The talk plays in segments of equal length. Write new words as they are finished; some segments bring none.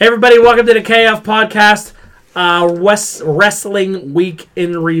Hey everybody, welcome to the KF Podcast. Wrestling Week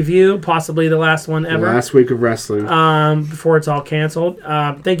in Review, possibly the last one ever. The last week of wrestling. Before it's all canceled.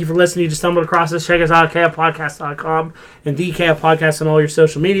 Thank you for listening. You just stumbled across us. Check us out at kfpodcast.com and the KF Podcast on all your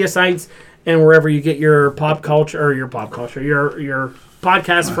social media sites and wherever you get your your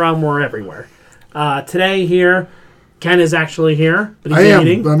podcast from. We're everywhere. Today here, Ken is actually here, but he's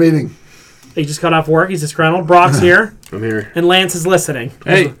eating. I'm eating. He just got off work. He's disgruntled. Brock's here. I'm here. And Lance is listening.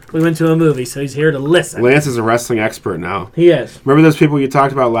 Hey. We went to a movie, so he's here to listen. Lance is a wrestling expert now. He is. Remember those people you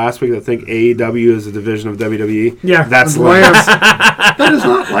talked about last week that think AEW is a division of WWE? Yeah. That's Lance. That is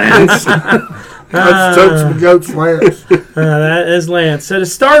not Lance. That's Totes Goats Lance. That is Lance. So to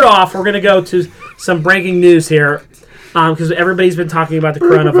start off, we're going to go to some breaking news here because everybody's been talking about the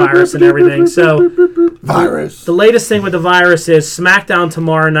coronavirus and everything. So Virus. the latest thing with the virus is SmackDown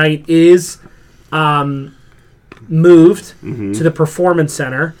tomorrow night is moved to the Performance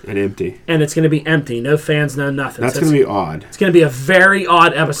Center. And empty. And it's going to be empty. No fans, no nothing. That's going to be odd. It's going to be a very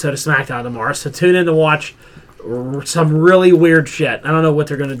odd episode of SmackDown tomorrow. So tune in to watch some really weird shit. I don't know what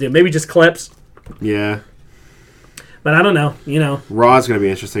they're going to do. Maybe just clips. Yeah. But I don't know. You know. Raw's going to be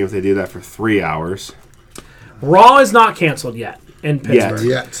interesting if they do that for 3 hours. Raw is not canceled yet in Pittsburgh.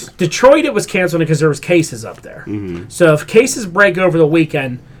 Yet. Detroit, it was canceled because there was cases up there. So if cases break over the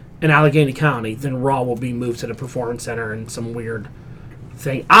weekend in Allegheny County, then Raw will be moved to the Performance Center and some weird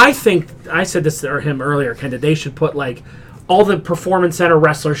thing. I think, I said this to him earlier, Ken, that they should put, like, all the Performance Center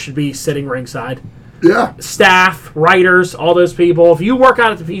wrestlers should be sitting ringside. Yeah. Staff, writers, all those people. If you work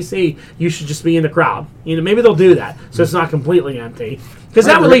out at the PC, you should just be in the crowd. You know, maybe they'll do that so it's not completely empty. Because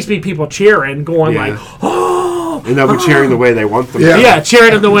that would at least be people cheering, going like, oh! And they'll be cheering the way they want them. Yeah,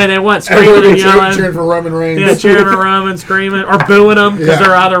 cheering them the way they want, screaming and yelling. Cheering for Roman Reigns. Yeah, cheering for Roman, screaming, or booing them because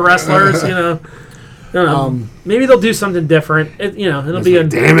they're other wrestlers, you know. Maybe they'll do something different. It'll be a...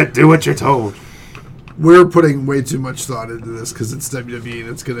 Damn it, do what you're told. We're putting way too much thought into this because it's WWE and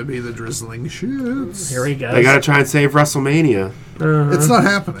it's going to be the drizzling shits. Here he goes. They got to try and save WrestleMania. It's not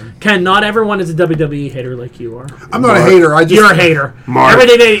happening. Ken, not everyone is a WWE hater like you are. I'm not a hater. You're a hater. Mark.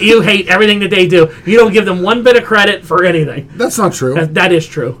 You hate everything that they do. You don't give them one bit of credit for anything. That's not true. That is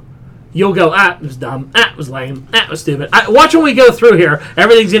true. You'll go, it was dumb, it was lame, it was stupid. Watch when we go through here.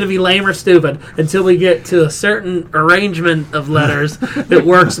 Everything's going to be lame or stupid until we get to a certain arrangement of letters that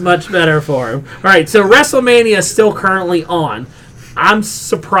works much better for him. All right, so WrestleMania is still currently on. I'm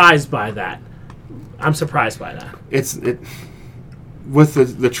surprised by that. With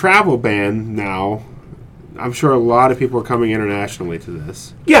the travel ban now, I'm sure a lot of people are coming internationally to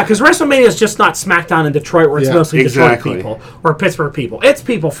this. Yeah, because WrestleMania is just not SmackDown in Detroit where it's mostly Detroit people or Pittsburgh people. It's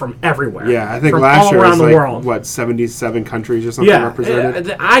people from everywhere. Yeah, I think from last all year around was the world. What, 77 countries or something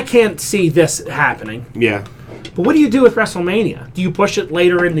represented? I can't see this happening. Yeah. But what do you do with WrestleMania? Do you push it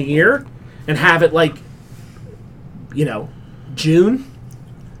later in the year and have it like, June?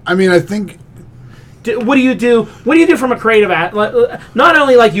 I mean, I think... What do you do? What do you do from a creative? Not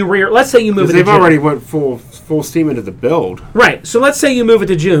only like let's say you move it to June. They've already went full steam into the build. Right. So let's say you move it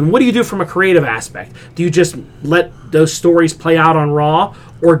to June. What do you do from a creative aspect? Do you just let those stories play out on Raw,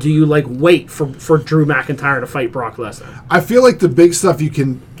 or do you wait for Drew McIntyre to fight Brock Lesnar? I feel like the big stuff you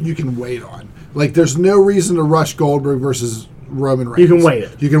can wait on. Like, there's no reason to rush Goldberg versus Roman Reigns. You can wait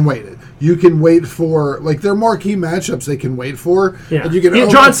it. You can wait for, their marquee matchups they can wait for. Yeah. And you can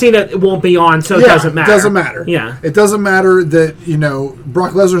John Cena won't be on, so it doesn't matter. It doesn't matter. Yeah. It doesn't matter that,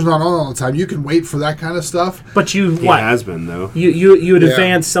 Brock Lesnar's not on all the time. You can wait for that kind of stuff. But He has been, though. You would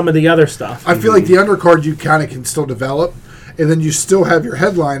advance some of the other stuff. I feel like the undercard you kind of can still develop. And then you still have your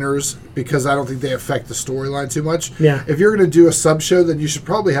headliners because I don't think they affect the storyline too much. Yeah. If you're going to do a sub show, then you should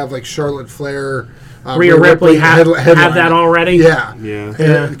probably have Charlotte Flair, Rhea Ripley have that already. Yeah.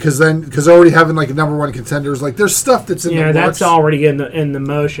 Because they're already having number one contenders. There's stuff that's in the works. Yeah, that's already in the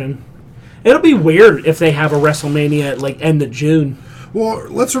motion. It'll be weird if they have a WrestleMania at end of June. Well,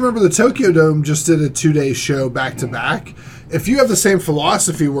 let's remember the Tokyo Dome just did a 2-day show back to back. If you have the same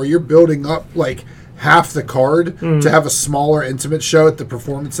philosophy where you're building up half the card to have a smaller intimate show at the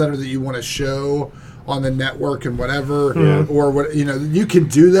Performance Center that you want to show on the network and whatever, or what you can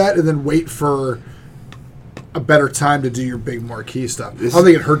do that and then wait for a better time to do your big marquee stuff. I don't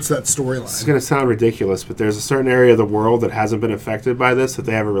think it hurts that storyline. It's going to sound ridiculous, but there's a certain area of the world that hasn't been affected by this that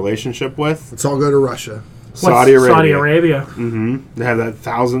they have a relationship with. Let's all go to Russia. Saudi Arabia. Mm-hmm. They have that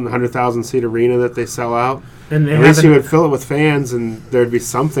 100,000 seat arena that they sell out. And at least you would fill it with fans, and there'd be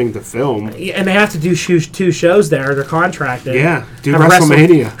something to film. And they have to do 2 shows there. They're contracted. Yeah, do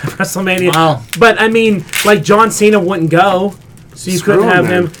WrestleMania. WrestleMania. Wow. But I mean, John Cena wouldn't go. So you Screw couldn't have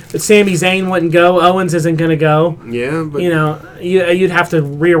him, him. Sami Zayn wouldn't go. Owens isn't going to go. Yeah, but You'd have to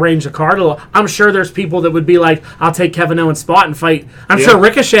rearrange the card a little. I'm sure there's people that would be like, I'll take Kevin Owens' spot and fight. I'm sure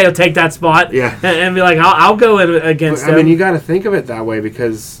Ricochet will take that spot and be like, I'll go in against him. I mean, you got to think of it that way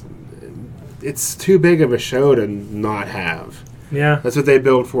because it's too big of a show to not have. Yeah. That's what they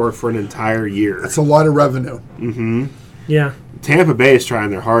build for an entire year. It's a lot of revenue. Mm-hmm. Yeah. Tampa Bay is trying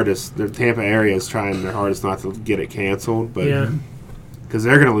their hardest. The Tampa area is trying their hardest not to get it canceled, but because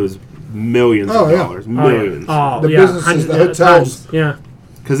they're going to lose millions of dollars, millions. The businesses, the hotels,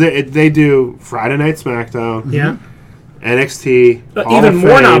 because they do Friday Night SmackDown, NXT, Hall even of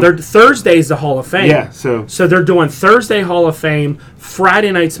more Fame. now. Thursday's the Hall of Fame. Yeah, so they're doing Thursday Hall of Fame,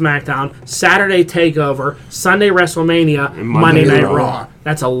 Friday Night SmackDown, Saturday Takeover, Sunday WrestleMania, And Monday Monday Night Raw. Raw.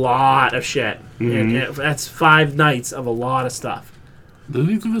 That's a lot of shit. Mm-hmm. And that's 5 nights of a lot of stuff. Did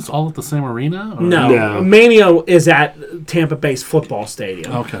they do this all at the same arena? Or? No. Mania is at Tampa Bay's football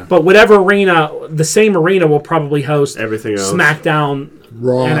stadium. Okay. But whatever arena, the same arena will probably host everything else. SmackDown,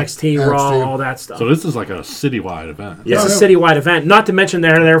 Raw, NXT, Raw, all that stuff. So this is like a citywide event. It's a citywide event. Not to mention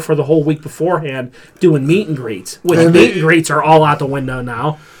they're there for the whole week beforehand doing meet and greets, which meet and greets are all out the window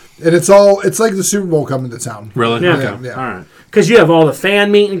now. And it's like the Super Bowl coming to town. Really? Yeah. Okay. Yeah. All right. Because you have all the fan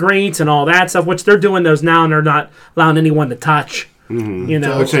meet and greets and all that stuff, which they're doing those now, and they're not allowing anyone to touch. Mm-hmm. You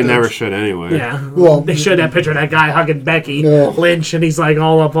know, which they never should anyway. Yeah. Well, they showed that picture of that guy hugging Becky Yeah. Lynch, and he's like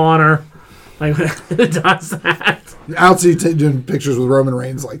all up on her. Like, who does that? Outside doing pictures with Roman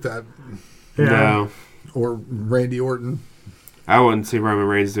Reigns like that, No, or Randy Orton. I wouldn't see Roman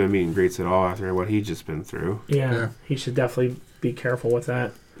Reigns doing meet and greets at all after what he's just been through. Yeah, he should definitely be careful with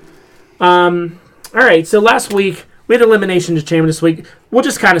that. All right, so last week we had Elimination Chamber this week. We'll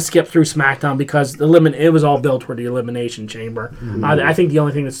just kind of skip through SmackDown because it was all built toward the Elimination Chamber. Mm-hmm. I think the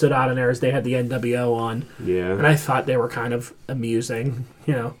only thing that stood out in there is they had the NWO on, Yeah. and I thought they were kind of amusing.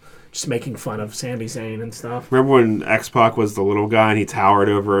 Just making fun of Sami Zayn and stuff. Remember when X-Pac was the little guy and he towered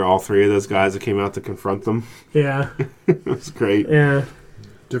over all 3 of those guys that came out to confront them? Yeah, It was great. yeah.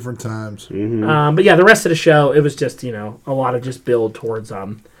 Different times. Mm-hmm. But yeah, the rest of the show, it was just, a lot of just build towards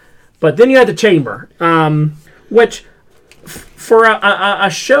But then you had the Chamber, which for a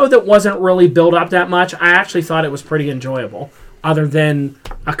show that wasn't really built up that much, I actually thought it was pretty enjoyable. Other than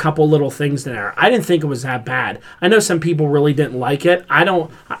a couple little things there, I didn't think it was that bad. I know some people really didn't like it. I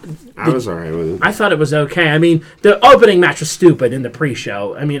was alright with it. I thought it was okay. I mean, the opening match was stupid in the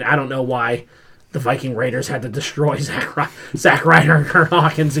pre-show. I mean, I don't know why the Viking Raiders had to destroy Zack Ryder and Kurt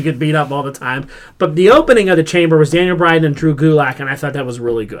Hawkins to get beat up all the time. But the opening of the Chamber was Daniel Bryan and Drew Gulak, and I thought that was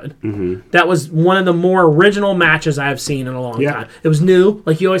really good. Mm-hmm. That was one of the more original matches I've seen in a long time. It was new.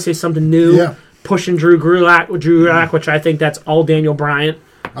 Like you always say, something new. Yeah. Pushing Drew Gulak, which I think that's all Daniel Bryan.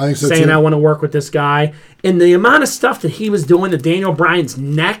 I think so saying too. I want to work with this guy. And the amount of stuff that he was doing to Daniel Bryan's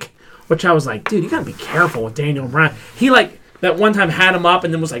neck, which I was like, dude, you got to be careful with Daniel Bryan. He that one time had him up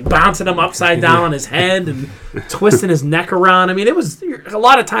and then was bouncing him upside down on his head and twisting his neck around. I mean, it was a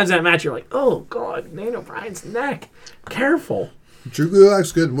lot of times in that match you're like, oh, God, Daniel Bryan's neck. Careful. Drew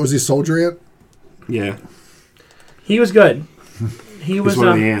Gulak's good. Was he soldiering it? Yeah. He was good. He was one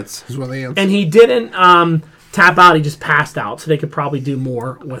of the ants. He's one of the ants. And he didn't tap out. He just passed out, so they could probably do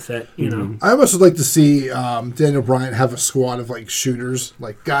more with it, know. I almost would like to see Daniel Bryan have a squad of shooters,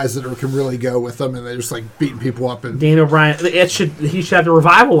 guys that can really go with him, and they're just beating people up. And Daniel Bryan, he should have the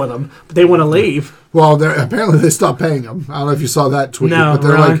revival with him, but they want to leave. well, apparently they stopped paying him. I don't know if you saw that tweet, No, but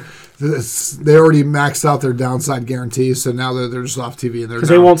they're really? they already maxed out their downside guarantees, so now they're just off TV and Because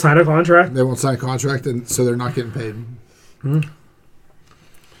they won't sign a contract. They won't sign a contract, and so they're not getting paid.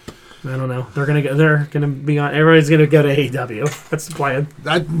 I don't know. They're gonna be on. Everybody's gonna go to AEW. That's the plan.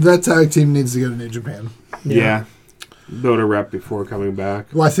 That tag team needs to go to New Japan. Yeah. Build a rep before coming back.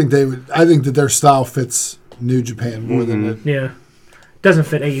 Well, I think they would. I think that their style fits New Japan more than it. Yeah, doesn't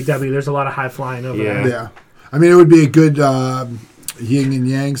fit AEW. There's a lot of high flying over there. Yeah, I mean, it would be a good yin and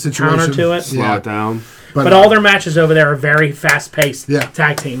yang situation. Counter to it. Slow it down. But all their matches over there are very fast paced Yeah.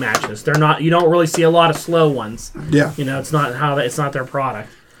 tag team matches. They're not. You don't really see a lot of slow ones. Yeah. It's not it's not their product.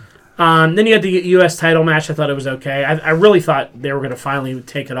 Then you had the U.S. title match. I thought it was okay. I really thought they were going to finally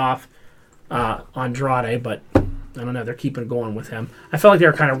take it off Andrade, but I don't know. They're keeping going with him. I felt like they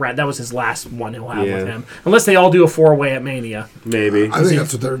were kind of that was his last one he'll have with him, unless they all do a 4-way at Mania. Maybe. I think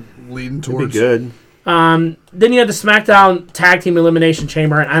that's what they're leading towards. Be good. Then you had the SmackDown Tag Team Elimination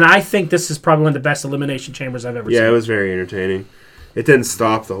Chamber, and I think this is probably one of the best Elimination Chambers I've ever seen. Yeah, it was very entertaining. It didn't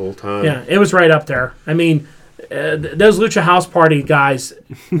stop the whole time. Yeah, it was right up there. I mean, those Lucha House Party guys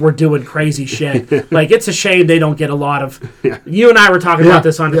were doing crazy shit. Like, it's a shame they don't get a lot of. Yeah. You and I were talking about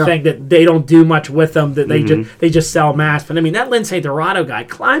this on the thing that they don't do much with them. That they just sell masks. But I mean, that Lince Dorado guy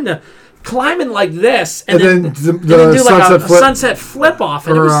climbing like this, and then do like a sunset flip off,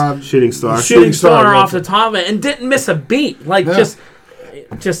 and it was shooting star off the top of it, and didn't miss a beat. Like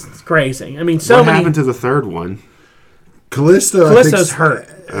just crazy. I mean, what happened to the third one? Callisto's hurt.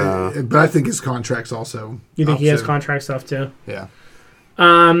 But I think his contract's also. You think he has contract stuff too? Yeah.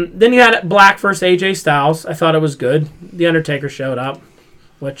 Then you had Black versus AJ Styles. I thought it was good. The Undertaker showed up,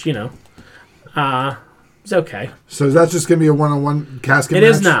 which it's okay. So is that just going to be a one-on-one casket match? It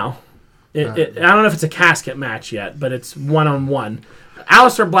is now. I don't know if it's a casket match yet, but it's one-on-one.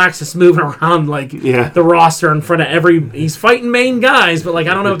 Aleister Black's just moving around like the roster in front of he's fighting main guys, but like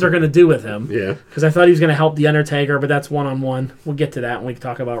I don't know what they're going to do with him. Yeah. Because I thought he was going to help The Undertaker, but that's one-on-one. We'll get to that when we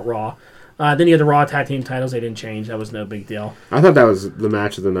talk about Raw. Then you had the Raw Tag Team titles. They didn't change. That was no big deal. I thought that was the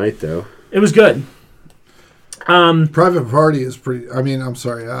match of the night, though. It was good. Private Party is pretty... I mean, I'm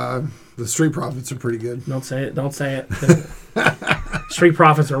sorry. The Street Profits are pretty good. Don't say it. Street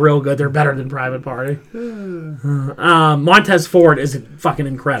Profits are real good. They're better than Private Party. Montez Ford is fucking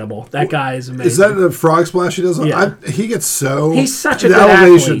incredible. That guy is amazing. Is that the frog splash he does? Yeah. He gets so... He's such a the good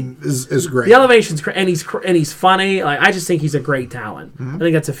elevation athlete. is great. The elevation's and he's funny. Like, I just think he's a great talent. I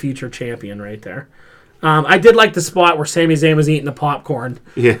think that's a future champion right there. I did like the spot where Sami Zayn was eating the popcorn.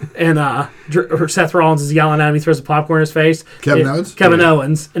 Yeah. And Seth Rollins is yelling at him. He throws the popcorn in his face. Kevin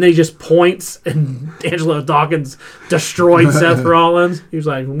Owens. And then he just points, and Angelo Dawkins destroyed Seth Rollins. He was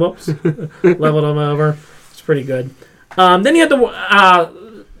like, whoops. Leveled him over. It's pretty good. Then you had the...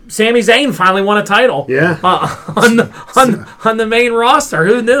 Sami Zayn finally won a title. Yeah. On the main roster.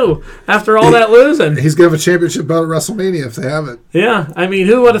 Who knew? After all that losing. He's going to have a championship belt at WrestleMania if they have it. Yeah. I mean,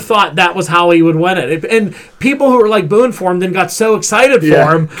 who would have thought that was how he would win it? And people who were like booing for him then got so excited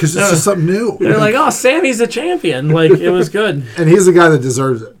for him. Because it's just something new. They're like, oh, Sammy's a champion. Like, it was good. And he's the guy that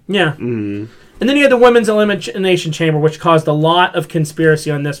deserves it. Yeah. And then you had the Women's Elimination Chamber, which caused a lot of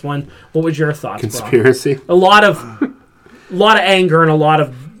conspiracy on this one. What was your thoughts, Conspiracy? Bro? A lot of anger and a lot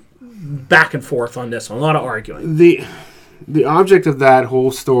of back and forth on this one. A lot of arguing. The object of that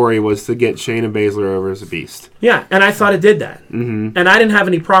whole story was to get Shayna Baszler over as a beast. Yeah, and I thought it did that. And I didn't have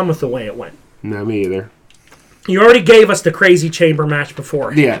any problem with the way it went. No, me either. You already gave us the crazy chamber match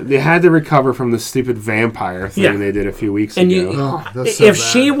before. Yeah, they had to recover from the stupid vampire thing they did a few weeks ago. If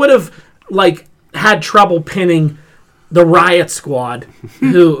she would have had trouble pinning the Riot Squad,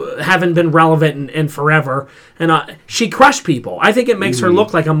 who haven't been relevant in forever, and she crushed people. I think it makes her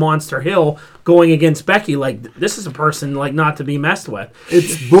look like a monster heel going against Becky. Like, this is a person like not to be messed with.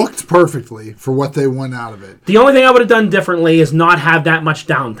 It's booked perfectly for what they want out of it. The only thing I would have done differently is not have that much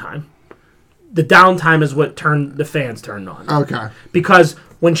downtime. The downtime is what the fans turned on. Okay. Because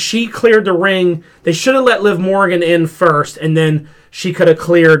when she cleared the ring, they should have let Liv Morgan in first, and then she could have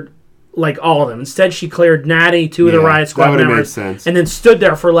cleared like all of them. Instead, she cleared Natty, two of the Riot Squad members, and then stood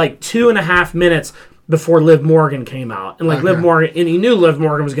there for like 2.5 minutes before Liv Morgan came out. And like Liv Morgan, and he knew Liv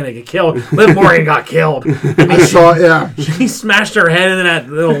Morgan was going to get killed. Liv Morgan got killed. I mean, she smashed her head into that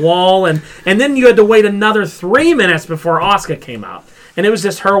little wall, and then you had to wait another 3 minutes before Asuka came out. And it was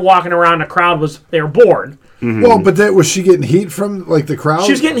just her walking around. The crowd they were bored. Well, but was she getting heat from like the crowd?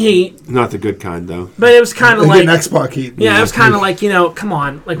 She was getting heat. Not the good kind, though. But it was kind of like X-Pac heat. Yeah, it was kind of like, come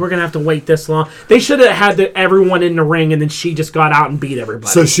on, like we're gonna have to wait this long. They should have had everyone in the ring, and then she just got out and beat everybody.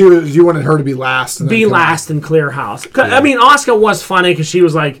 So you wanted her to be last, and clear house. Yeah. I mean, Asuka was funny because she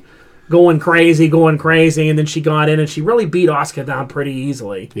was like going crazy, and then she got in and she really beat Asuka down pretty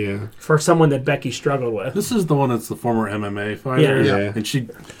easily. Yeah, for someone that Becky struggled with. This is the one that's the former MMA fighter. Yeah. And she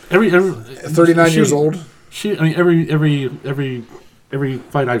every 39 years old. Every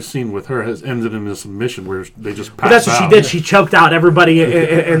fight I've seen with her has ended in a submission where they just pass out. That's what she did. She choked out everybody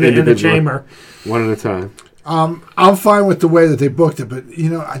in the chamber. One at a time. I'm fine with the way that they booked it, but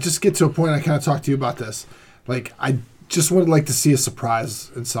I just get to a point. I kind of talked to you about this. Like, I just would like to see a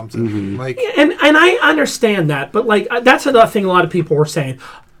surprise in something. Like, and I understand that, but like that's another thing. A lot of people were saying,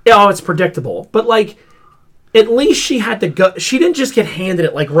 "Oh, it's predictable," but like. At least she had to go. She didn't just get handed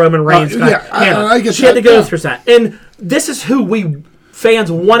it like Roman Reigns got handed. She had to go through that. And this is who we fans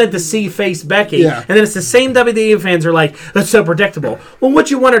wanted to see face Becky. Yeah. And then it's the same WWE fans are like, that's so predictable. Well,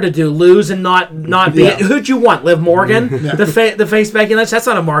 what'd you want her to do? Lose and not be it? Who'd you want? Liv Morgan? The face Becky Lynch? That's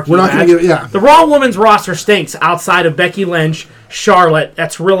not a marquee match. The Raw Women's roster stinks outside of Becky Lynch, Charlotte.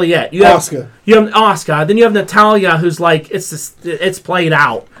 That's really it. You have Asuka. Then you have Natalya, who's like, it's played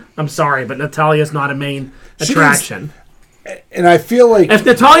out. I'm sorry, but Natalya's not a main attraction. And I feel like if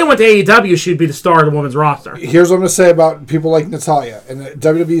Natalya went to AEW, she'd be the star of the women's roster. Here's what I'm going to say about people like Natalya. And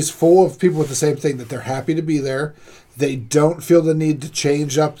WWE is full of people with the same thing, that they're happy to be there. They don't feel the need to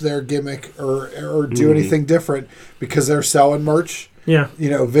change up their gimmick or do anything different because they're selling merch. Yeah.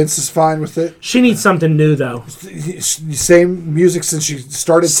 Vince is fine with it. She needs something new, though. Same music since she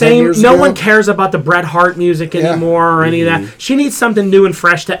started 10 years No ago. one cares about the Bret Hart music anymore or any of that. She needs something new and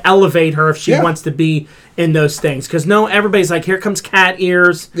fresh to elevate her if she wants to be in those things. Because everybody's like, here comes cat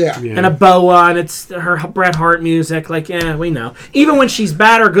ears and a boa, and it's her Bret Hart music. Like, we know. Even when she's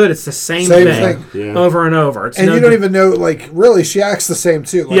bad or good, it's the same thing over and over. It's you don't even know, like, really, she acts the same,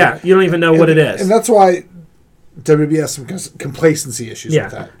 too. Like, you don't even know what it is. And that's why WWE has some complacency issues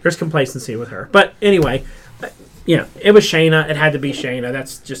with that. There's complacency with her. But anyway, it was Shayna. It had to be Shayna.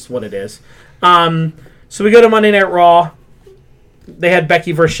 That's just what it is. So we go to Monday Night Raw. They had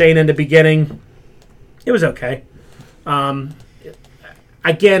Becky versus Shayna in the beginning. It was okay.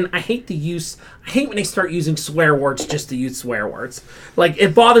 Again, I hate when they start using swear words just to use swear words. Like,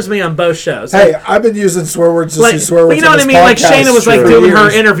 it bothers me on both shows. Hey, I've been using swear words to use swear words. You know what I mean? Like, Shayna was like doing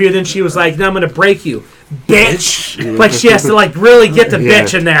her interview, then she was like, "No, I'm going to break you, bitch." Like, she has to like really get the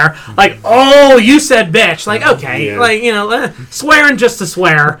bitch in there. Like, oh, you said bitch. Like, okay, like swearing just to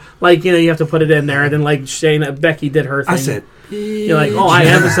swear. Like, you have to put it in there. And then like Becky did her thing. I said. You're like, oh, I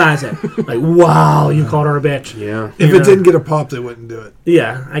emphasize it. Like, wow, you called her a bitch. Yeah. If it didn't get a pop, they wouldn't do it.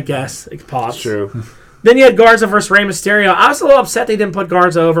 Yeah, I guess it pops. That's true. Then you had Garza versus Rey Mysterio. I was a little upset they didn't put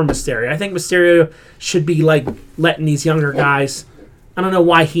Garza over Mysterio. I think Mysterio should be like letting these younger guys. I don't know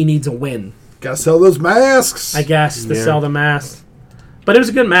why he needs a win. Gotta sell those masks. I guess to sell the masks. But it was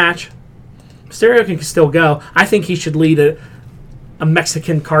a good match. Mysterio can still go. I think he should lead a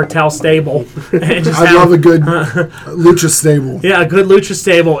Mexican cartel stable. I love a good lucha stable. Yeah, a good lucha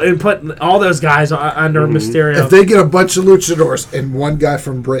stable, and put all those guys under Mysterio. If they get a bunch of luchadors and one guy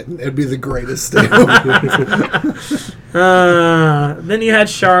from Britain, it'd be the greatest stable. Then you had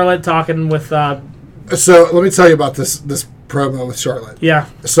Charlotte talking with. So let me tell you about this promo with Charlotte. Yeah.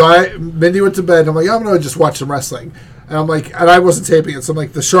 So Mindy went to bed. And I'm like, I'm gonna just watch some wrestling. And I'm like, and I wasn't taping it, so I'm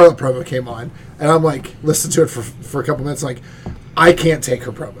like, the Charlotte promo came on, and I'm like, listen to it for a couple minutes. Like, I can't take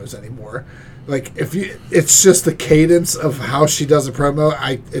her promos anymore. Like, it's just the cadence of how she does a promo.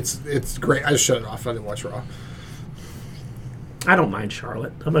 It's great. I just shut it off. I didn't watch Raw. I don't mind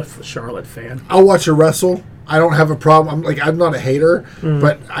Charlotte. I'm a Charlotte fan. I'll watch her wrestle. I don't have a problem. I'm not a hater,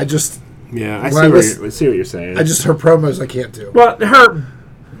 but I just I see what you're saying. Her promos I can't do. Well,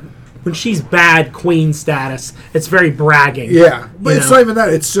 when she's bad queen status, it's very bragging. Yeah, but it's not even that.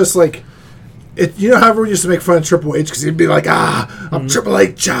 It's just like. How everyone used to make fun of Triple H because he'd be like, I'm Triple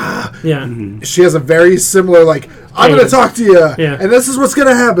H. Yeah. Mm-hmm. She has a very similar, like, I'm going to talk to you, and this is what's going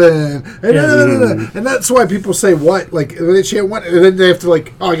to happen. And that's why people say what. Like, when they chant what, and then they have to,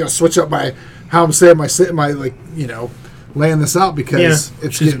 like, I got to switch up how I'm saying my like, laying this out because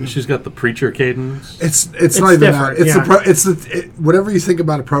she's got the preacher cadence. It's not even that. It's whatever you think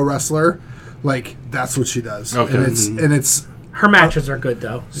about a pro wrestler, like, that's what she does. Okay. And it's her matches are good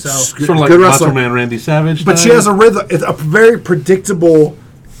though. So sort of like Macho Man Randy Savage. But she has a rhythm. It's a very predictable,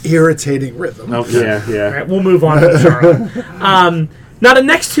 irritating rhythm. Okay. Yeah. All right, we'll move on to Charlotte. Now the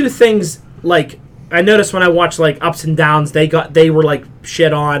next two things, like I noticed when I watched like ups and downs, they were like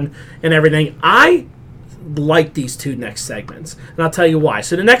shit on and everything. I like these two next segments, and I'll tell you why.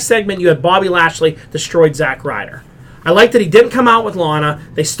 So the next segment, you had Bobby Lashley destroyed Zack Ryder. I like that he didn't come out with Lana.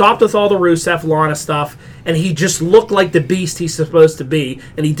 They stopped with all the Rusev Lana stuff, and he just looked like the beast he's supposed to be,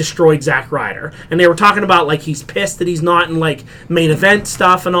 and he destroyed Zack Ryder. And they were talking about like he's pissed that he's not in like main event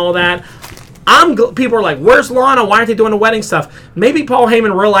stuff and all that. People are like, "Where's Lana? Why aren't they doing the wedding stuff?" Maybe Paul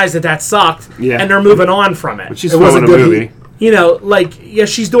Heyman realized that sucked, and they're moving on from it. But she's filming a movie.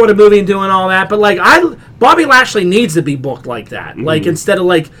 She's doing a movie and doing all that, but like Bobby Lashley needs to be booked like that. Like instead of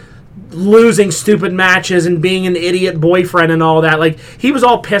like losing stupid matches and being an idiot boyfriend and all that. Like, he was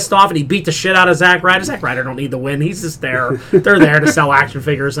all pissed off and he beat the shit out of Zack Ryder. Zack Ryder don't need the win. He's just there. They're there to sell action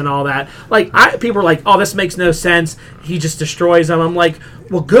figures and all that. Like, people are like, oh, this makes no sense. He just destroys them. I'm like,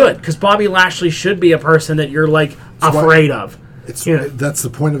 well, good, because Bobby Lashley should be a person that you're, like, afraid of. That's the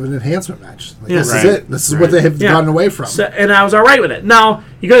point of an enhancement match. Like, this is it. This is what they have gotten away from. So, and I was all right with it. Now,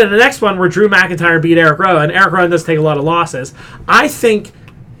 you go to the next one where Drew McIntyre beat Eric Rowan. Eric Rowan does take a lot of losses. I think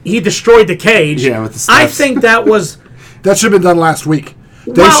he destroyed the cage. Yeah, with the steps. I think that was... That should have been done last week.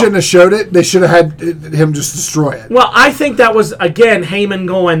 They shouldn't have showed it. They should have had him just destroy it. Well, I think that was, again, Heyman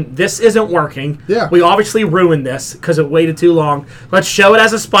going, this isn't working. Yeah. We obviously ruined this because it waited too long. Let's show it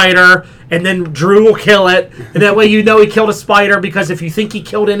as a spider, and then Drew will kill it. And that way you know he killed a spider, because if you think he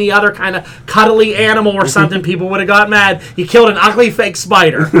killed any other kind of cuddly animal or something, people would have got mad. He killed an ugly fake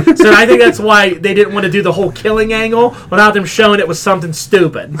spider. So I think that's why they didn't want to do the whole killing angle without them showing it was something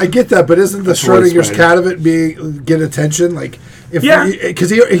stupid. I get that, but isn't the Schrodinger's cat of it get attention? Like, if because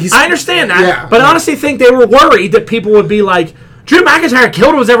he's. I understand that, yeah, but I honestly think they were worried that people would be like, Drew McIntyre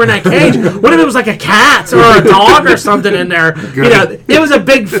killed whoever in that cage. What if it was like a cat or a dog or something in there? You know, it was a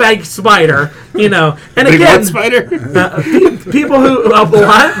big fake spider. You know, and big again, what spider? People who what?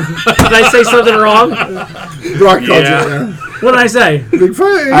 Did I say something wrong? Brock called you. What did I say? Big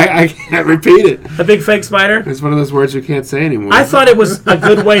fake. I can't repeat it. A big fake spider? It's one of those words you can't say anymore. I thought it was a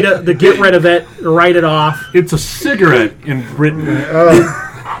good way to get rid of it, write it off. It's a cigarette in Britain.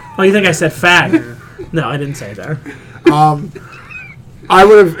 Oh, you think I said fag? No, I didn't say that. I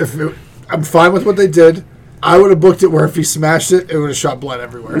would have. I'm fine with what they did. I would have booked it where if he smashed it, it would have shot blood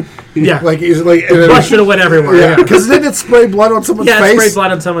everywhere. Yeah, like he's like blood should have went everywhere. Yeah, because then it sprayed blood on someone's face. Yeah, sprayed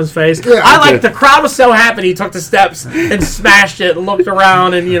blood on someone's face. Yeah, I like the crowd was so happy he took the steps and smashed it and looked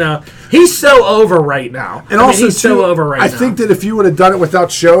around, and you know he's so over right now. And also, he's so over right now. I think that if you would have done it without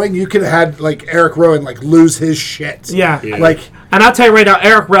showing, you could have had like Eric Rowan like lose his shit. Yeah. Like, and I'll tell you right now,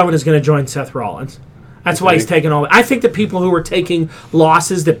 Eric Rowan is going to join Seth Rollins. That's why he's taking all. I think the people who are taking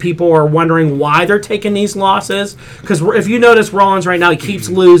losses, that people are wondering why they're taking these losses. Because if you notice, Rollins right now, he keeps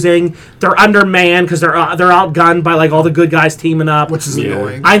losing. They're undermanned because they're outgunned by like all the good guys teaming up, which is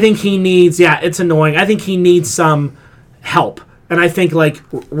annoying. I think he needs. Yeah, it's annoying. I think he needs some help, and I think like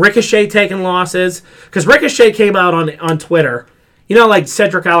Ricochet taking losses, because Ricochet came out on Twitter. You know, like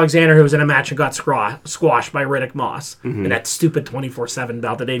Cedric Alexander, who was in a match and got squashed by Riddick Moss, and that stupid 24/7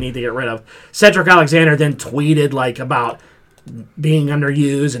 belt that they need to get rid of. Cedric Alexander then tweeted like about being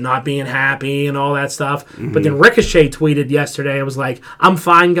underused and not being happy and all that stuff. But then Ricochet tweeted yesterday, it was like, I'm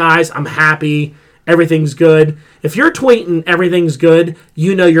fine, guys. I'm happy. Everything's good. If you're tweeting everything's good,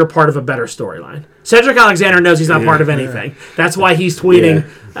 you know you're part of a better storyline. Cedric Alexander knows he's not part of anything. That's why he's tweeting.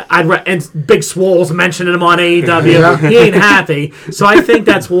 And Big Swole's mentioning him on AEW. He ain't happy. So I think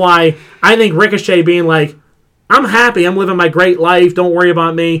that's why I think Ricochet being like, I'm happy. I'm living my great life. Don't worry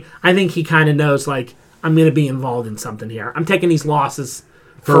about me. I think he kind of knows, like, I'm going to be involved in something here. I'm taking these losses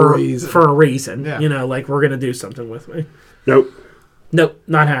for a reason. Yeah. You know, like, we're going to do something with me. Nope,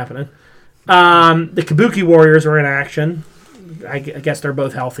 not happening. The Kabuki Warriors are in action. I guess they're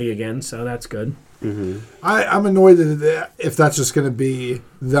both healthy again, so that's good. I'm annoyed that if that's just going to be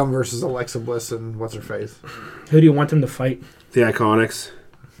them versus Alexa Bliss and what's her face. Who do you want them to fight? the Iconics.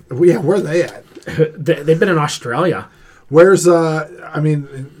 Yeah, where are they at? They've been in Australia. Where's I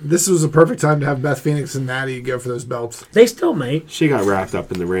mean, this was a perfect time to have Beth Phoenix and Natty go for those belts. They still mate. She got wrapped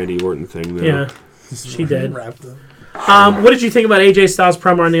up in the Randy Orton thing, though. Yeah, she did. Wrapped them. What did you think about AJ Styles'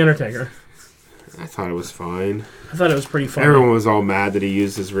 promo on The Undertaker? I thought it was fine. I thought it was pretty funny. Everyone was all mad that he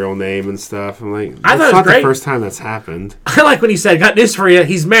used his real name and stuff. I'm like, I thought it that's was not great. the first time that's happened. I like when he said, "Got news for you.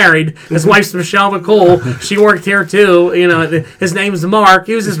 He's married. His wife's Michelle McCool. She worked here too. You know, his name's Mark."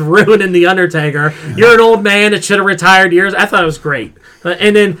 He was just ruining the Undertaker. You're an old man that should have retired years. I thought it was great.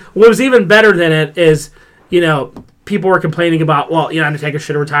 And then what was even better than it is, you know, people were complaining about, well, you know, Undertaker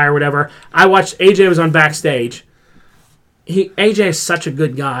should have retired, or whatever. I watched AJ was on backstage. AJ is such a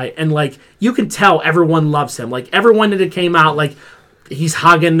good guy, and like you can tell everyone loves him. Like everyone that came out, like he's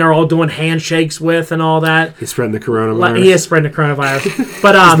hugging, they're all doing handshakes with and all that. He's spreading the coronavirus. He is spreading the coronavirus.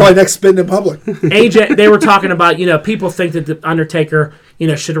 But He's probably next spin in public. AJ, they were talking about, you know, people think that the Undertaker, you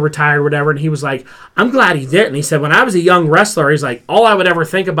know, should have retired or whatever, and he was like, I'm glad he didn't. He said, when I was a young wrestler, he's like, all I would ever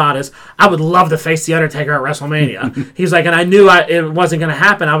think about is I would love to face the Undertaker at WrestleMania. He's like, and I knew it wasn't going to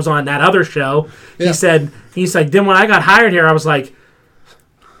happen. I was on that other show. Yeah. He's like, then when I got hired here, I was like,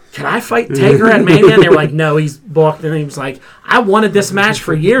 can I fight Taker at Mania? And they were like, no, he's booked. And he was like, I wanted this match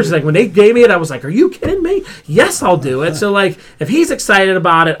for years. He's like, when they gave me it, I was like, are you kidding me? Yes, I'll do it. So, like, if he's excited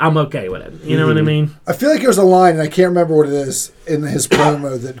about it, I'm okay with it. You know what I mean? I feel like there was a line, and I can't remember what it is, in his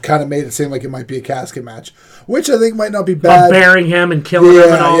promo that kind of made it seem like it might be a casket match, which I think might not be bad. About burying him and killing him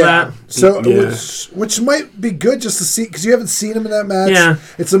and all that. So, which might be good just to see, because you haven't seen him in that match. Yeah.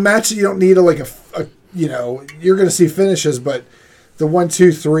 It's a match that you don't need a you know, you're going to see finishes, but the 1,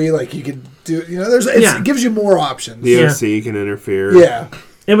 2, 3, like you could do, you know, it gives you more options. The OC can interfere. Yeah.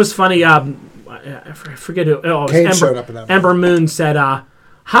 It was funny. I forget who. Oh, Kane showed up in that Ember Moon said, how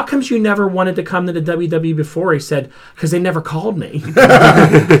how comes you never wanted to come to the WWE before? He said, because they never called me.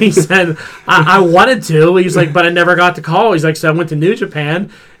 He said, I wanted to. He's like, but I never got the call. He's like, so I went to New Japan,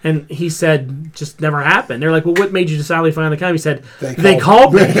 and he said, just never happened. They're like, well, what made you decide finally come? He said, they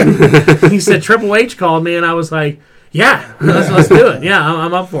called me. He said, Triple H called me, and I was like, yeah, let's do it. Yeah,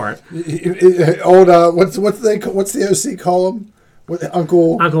 I'm up for it. Old, what's the OC call him?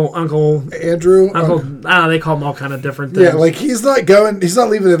 Uncle Andrew. I don't know, they call him all kind of different things. Yeah, like he's not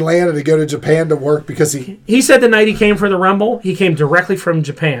leaving Atlanta to go to Japan to work because he said the night he came for the Rumble, he came directly from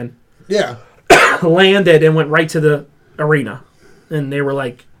Japan. Yeah. Landed and went right to the arena. And they were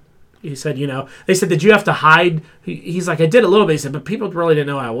like, he said, they said, did you have to hide? He's like, I did a little bit. He said, but people really didn't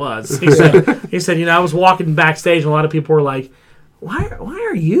know who I was. He said, I was walking backstage and a lot of people were like, why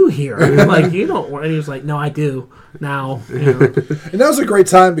are you here? Like, you don't. And he was like, no, I do now. And that was a great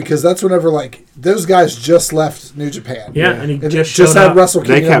time because that's whenever like those guys just left New Japan. Yeah, and he just had Wrestle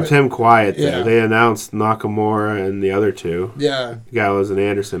Kingdom. They kept him quiet. Though. They announced Nakamura and the other two. Yeah, Gallows and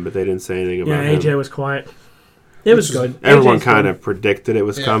Anderson, but they didn't say anything about him. AJ was quiet. It was good. Everyone kind of predicted it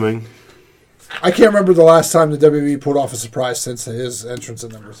was coming. I can't remember the last time the WWE pulled off a surprise since his entrance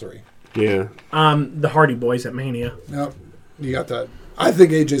at number 3. Yeah. The Hardy Boys at Mania. Nope. You got that. I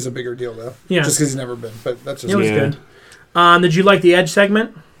think AJ's a bigger deal, though. Yeah. Just because he's never been. But that's just... It was good. Did you like the Edge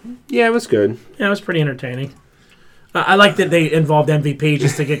segment? Yeah, it was good. Yeah, it was pretty entertaining. I like that they involved MVP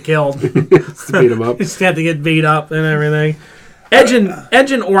just to get killed. Just to beat him up. Just had to get beat up and everything. Edge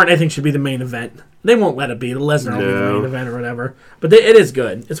and Orton, I think, should be the main event. They won't let it be. The Lesnar will be the main event or whatever. But it is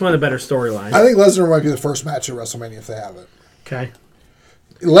good. It's one of the better storylines. I think Lesnar might be the first match at WrestleMania if they have it. Okay.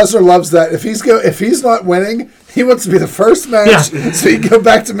 Lesnar loves that. If he's not winning, he wants to be the first match so he can go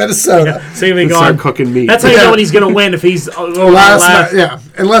back to Minnesota. Yeah. So he can start cooking meat. That's how you know when he's going to win if he's last. Yeah,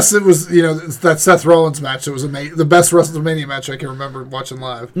 unless it was that Seth Rollins match. It was the best WrestleMania match I can remember watching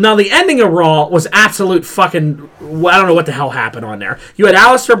live. Now the ending of Raw was absolute fucking. I don't know what the hell happened on there. You had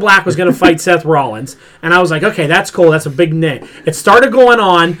Aleister Black was going to fight Seth Rollins, and I was like, okay, that's cool. That's a big name. It started going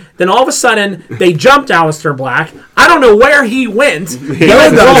on. Then all of a sudden they jumped Aleister Black. I don't know where he went.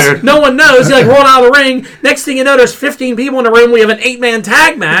 No one knows. He rolled out of the ring. Next thing you know, there's 15 people in the room. We have an 8-man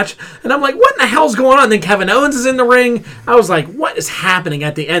tag match. And I'm like, what in the hell's going on? Then Kevin Owens is in the ring. I was like, what is happening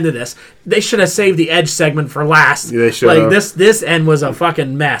at the end of this? They should have saved the Edge segment for last. Yeah, they should have. This end was a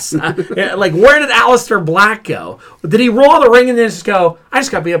fucking mess. Where did Aleister Black go? Did he roll out of the ring and then just go, I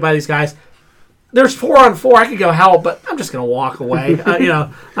just got beat up by these guys? There's 4-on-4. I could go help, but I'm just going to walk away.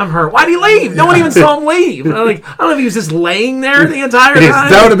 I'm hurt. Why'd he leave? No one even saw him leave. I don't know if he was just laying there the entire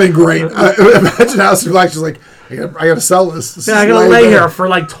time. That would have been great. Imagine Aleister Black just like, I got to sell this. I got to lay here for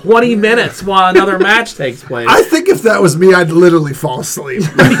 20 minutes while another match takes place. I think if that was me, I'd literally fall asleep. You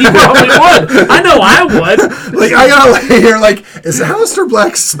probably would. I know I would. I got to lay here is Aleister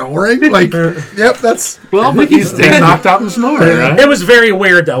Black snoring? Yep, that's... Well, but he's knocked out and snoring, right? It was very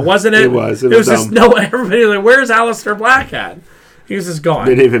weird, though, wasn't it? It was. It was just everybody was like, where's Aleister Black at? He was just gone.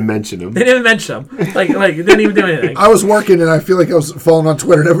 They didn't even mention him. They didn't mention him. Didn't even do anything. I was working, and I feel like I was following on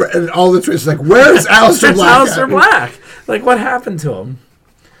Twitter, and all the tweets where's Aleister Black? Aleister Black. What happened to him?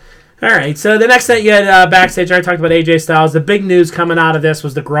 All right, so the next night you had backstage. I talked about AJ Styles. The big news coming out of this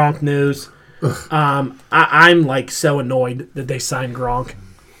was the Gronk news. I'm so annoyed that they signed Gronk.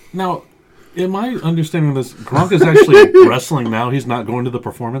 Now, am I understanding this? Gronk is actually wrestling now. He's not going to the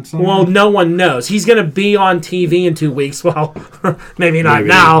Performance Center? Well, no one knows. He's going to be on TV in 2 weeks. Well, maybe not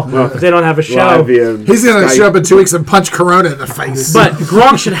now if they don't have a show. He's going to show up in 2 weeks and punch Corona in the face. But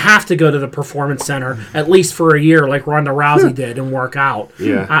Gronk should have to go to the Performance Center at least for a year like Ronda Rousey did and work out.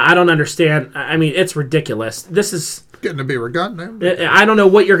 Yeah. I don't understand. I mean, it's ridiculous. This is... getting to be redundant. I don't know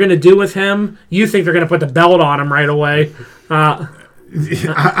what you're going to do with him. You think they're going to put the belt on him right away. I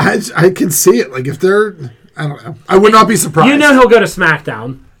can see it. If they're... I don't know. I would not be surprised. He'll go to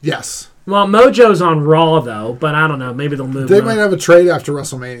SmackDown. Yes. Well, Mojo's on Raw, though, but I don't know. Maybe they'll move They might have a trade after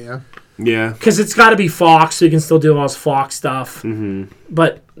WrestleMania. Yeah. Because it's got to be Fox, so you can still do all his Fox stuff. Mm-hmm.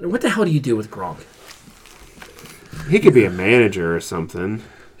 But what the hell do you do with Gronk? He could be a manager or something.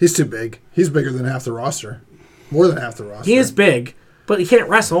 He's too big. He's bigger than half the roster. More than half the roster. He is big, but he can't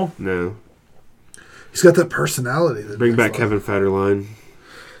wrestle. No. He's got that personality. Bring back Kevin Federline.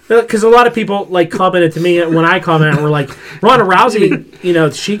 Because a lot of people commented to me when I commented, were like, Ronda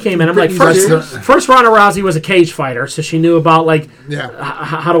Rousey, she came in. I'm like, first Ronda Rousey was a cage fighter, so she knew about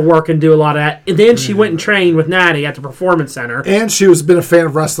how to work and do a lot of that. And then she went and trained with Natty at the Performance Center. And she was been a fan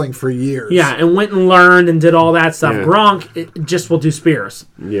of wrestling for years. Yeah, and went and learned and did all that stuff. Yeah. Gronk just will do spears.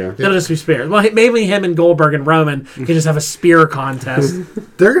 Yeah. It'll just be spears. Well, maybe him and Goldberg and Roman can just have a spear contest.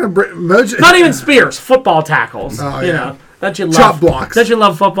 They're going to bring... Not even spears, football tackles. Oh, yeah. Don't you love Chop blocks. Don't you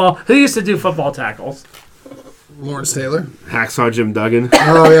love football? Who used to do football tackles? Lawrence Taylor. Hacksaw Jim Duggan.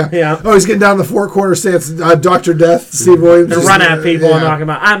 Oh, yeah. Yeah. Oh, he's getting down the four-corner stance. Dr. Death, Steve Williams. And run at people and knock them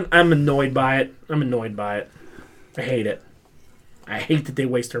out. I'm annoyed by it. I hate it. I hate that they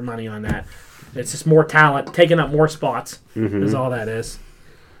waste their money on that. It's just more talent, taking up more spots is all that is.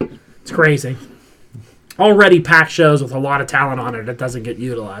 It's crazy. Already packed shows with a lot of talent on it that doesn't get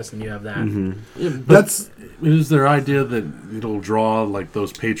utilized, and you have that. Is their idea that it'll draw like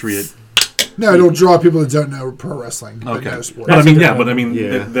those Patriot? No, it'll draw people that don't know pro wrestling. Okay. That know sports. But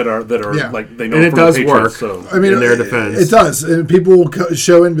that are like they know. And it from does Patriots, work. So. I mean, in their defense. It does. And people will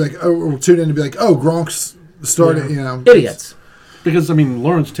show in and be like, or tune in and be like, oh, Gronk's started, Idiots. Because,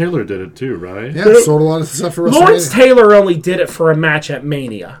 Lawrence Taylor did it too, right? Yeah, sold a lot of stuff for WrestleMania. Lawrence Taylor only did it for a match at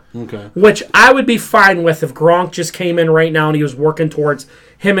Mania. Okay. Which I would be fine with if Gronk just came in right now and he was working towards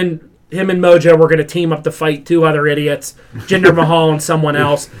him and Mojo were going to team up to fight two other idiots, Jinder Mahal and someone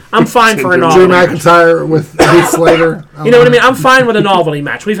else. I'm fine for a Drew novelty match. McIntyre with Heath Slater. You know what I mean? I'm fine with a novelty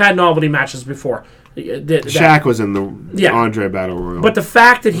match. We've had novelty matches before. Shaq was in the Andre Battle Royal. But the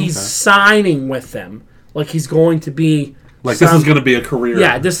fact that he's signing with them, like he's going to be... Like this is going to be a career.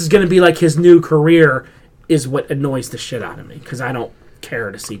 Yeah, this is going to be like his new career is what annoys the shit out of me because I don't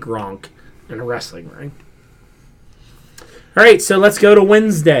care to see Gronk in a wrestling ring. All right, so let's go to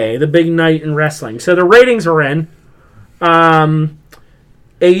Wednesday, the big night in wrestling. So the ratings are in. AEW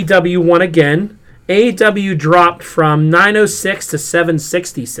won again. AEW dropped from 906 to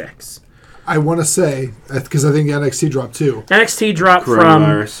 766. I want to say, because I think NXT dropped too. NXT dropped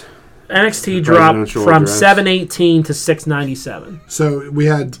from 718 to 697. So we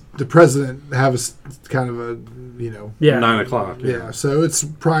had the president have kind of a, 9 o'clock. Yeah, so it's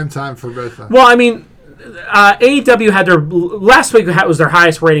prime time for both of them. Well, I mean, AEW had last week was their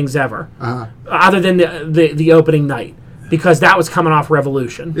highest ratings ever, other than the opening night, because that was coming off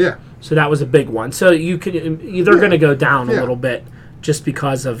Revolution. Yeah. So that was a big one. So they're going to go down a little bit just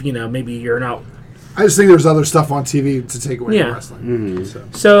because of maybe you're not. I just think there's other stuff on TV to take away from wrestling.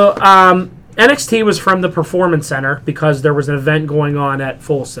 Mm-hmm. So NXT was from the Performance Center because there was an event going on at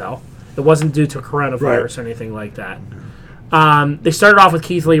Full Sail. It wasn't due to coronavirus or anything like that. They started off with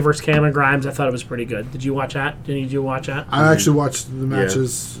Keith Lee versus Cameron Grimes. I thought it was pretty good. Did you watch that? Did you watch that? I actually watched the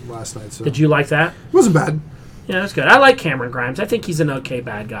matches last night. So. Did you like that? It wasn't bad. Yeah, that's good. I like Cameron Grimes. I think he's an okay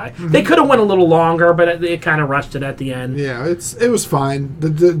bad guy. Mm-hmm. They could have went a little longer, but it kind of rushed it at the end. Yeah, it was fine. The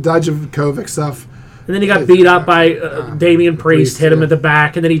Dijakovic stuff. And then he got beat up by Damian Priest, hit him at the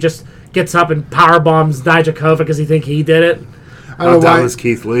back, and then he just gets up and power bombs Dijakovic because he think he did it. I don't know why. That was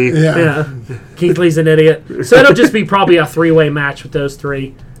Keith Lee. Yeah. Keith Lee's an idiot. So it'll just be probably a three-way match with those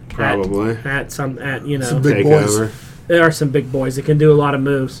three. Probably. Some big boys. There are some big boys that can do a lot of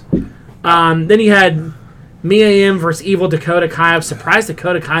moves. Then you had Mia Yim versus Evil Dakota Kai. I'm surprised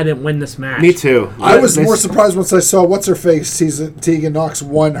Dakota Kai didn't win this match. Me too. I was more surprised once I saw what's-her-face Tegan Knox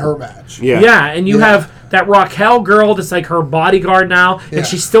won her match. Yeah, and you have that Raquel girl that's like her bodyguard now, and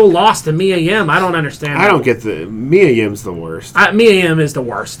she still lost to Mia Yim. I don't understand. I don't get Mia Yim's the worst. Mia Yim is the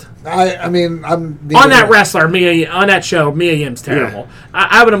worst. I mean, I'm on that wrestler, on that show, Mia Yim's terrible. Yeah.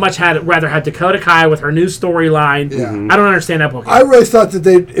 I would have rather had Dakota Kai with her new storyline. Yeah. I don't understand that booking. I really thought that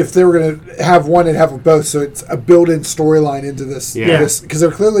if they were going to have one, they'd have them both, so it's a built-in storyline into this. Because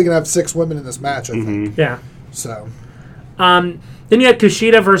they're clearly going to have 6 women in this match, I think. Yeah. So. Then you had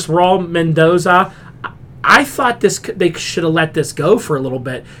Kushida versus Raul Mendoza. I thought they should have let this go for a little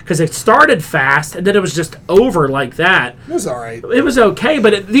bit because it started fast and then it was just over like that. It was all right. It was okay,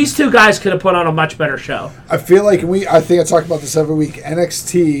 but these two guys could have put on a much better show. I feel like I think I talk about this every week.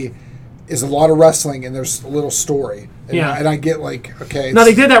 NXT is a lot of wrestling and there's a little story. And I get like, okay. No,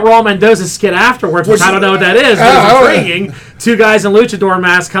 they did that Raul Mendoza skit afterwards, which I don't know what that is. But it was intriguing. 2 guys in luchador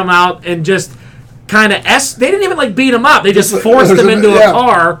masks come out and just kind of they didn't even beat him up. They just forced him into a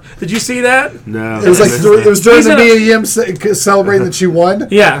car. Did you see that? No. It was like it was during the Mia Yim celebrating that she won.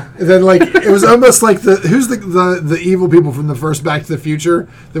 Yeah. And then it was almost like who's the evil people from the first Back to the Future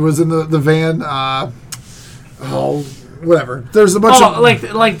that was in the van. Whatever. There's a bunch of like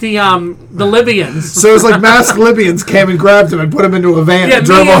the Libyans. So it was like masked Libyans came and grabbed him and put him into a van. Yeah, and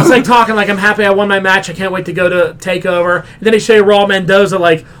drove off. Mia's like talking like I'm happy I won my match. I can't wait to go to Takeover. And then they show you Raul Mendoza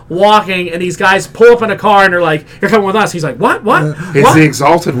like walking, and these guys pull up in a car and they're like, "You're coming with us." He's like, "What? What?" It's the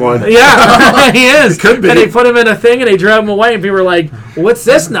Exalted One. Yeah, he is. Could be. And they put him in a thing and they drove him away, and people were like, "What's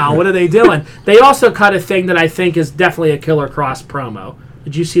this now? What are they doing?" They also cut a thing that I think is definitely a Killer Cross promo.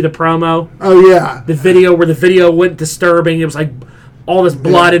 Did you see the promo? Oh yeah, the video where the video went disturbing. It was like all this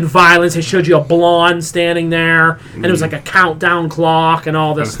blood and violence. They showed you a blonde standing there, and it was like a countdown clock and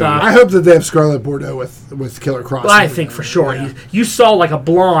all this stuff. I hope that they have Scarlett Bordeaux with Killer Cross. Well, I think for sure. Yeah. You saw like a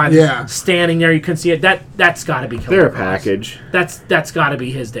blonde standing there. You couldn't see it. That's got to be Killer Cross. They're a package. That's got to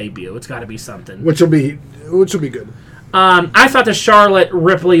be his debut. It's got to be something. Which will be good. I thought the Charlotte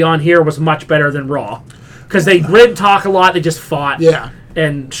Ripley on here was much better than Raw because they didn't talk a lot. They just fought. Yeah.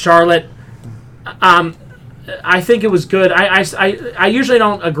 And Charlotte, I think it was good. I usually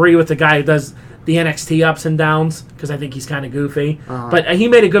don't agree with the guy who does the NXT ups and downs because I think he's kind of goofy. But he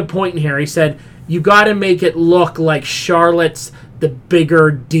made a good point in here. He said, you got to make it look like Charlotte's the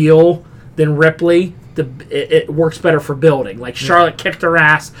bigger deal than Ripley. It works better for building. Like Charlotte kicked her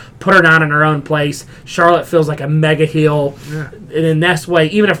ass, put her down in her own place. Charlotte feels like a mega heel. Yeah. And in this way,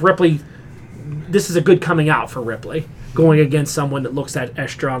 even if Ripley, this is a good coming out for Ripley, going against someone that looks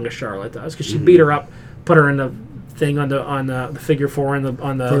as strong as Charlotte does, because she beat her up, put her in the thing on the figure 4 on the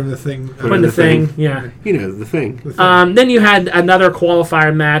put in the thing. Yeah, the thing. Then you had another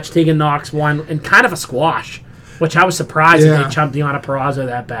qualifier match. Tegan Nox won in kind of a squash, which I was surprised that they chumped Deonna Purrazzo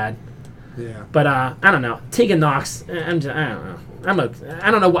that bad. Yeah, but I don't know. Tegan Nox, I don't know.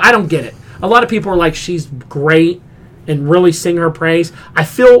 I don't know. I don't get it. A lot of people are like, she's great and really sing her praise. I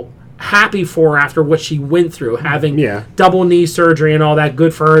feel happy for her after what she went through, having double knee surgery and all that.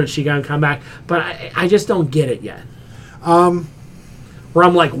 Good for her that she gonna come back. But I just don't get it yet. Where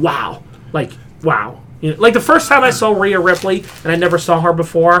I'm like, wow. Like the first time I saw Rhea Ripley, and I never saw her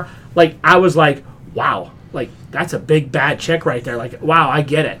before, like, I was like, wow. Like, that's a big bad chick right there. Like, wow, I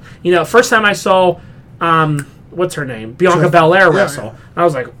get it. First time I saw, what's her name? Bianca Belair wrestle. I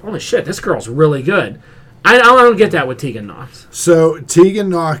was like, holy shit, this girl's really good. I don't get that with Tegan Nox. So Tegan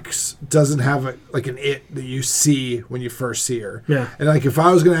Nox doesn't have an it that you see when you first see her. Yeah. And like, if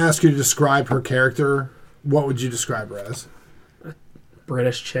I was going to ask you to describe her character, what would you describe her as? A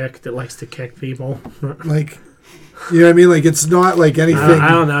British chick that likes to kick people. Like, you know what I mean? Like, it's not like anything. I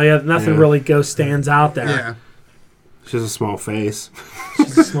don't know. Yeah, nothing really stands out there. Yeah. She's a small face.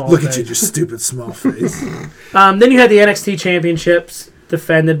 Look at you, your stupid small face. Then you had the NXT championships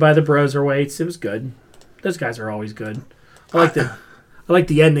defended by the Broserweights. It was good. Those guys are always good. I like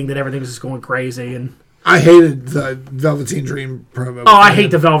the ending that everything was just going crazy and. I hated the Velveteen Dream promo. Oh, I hate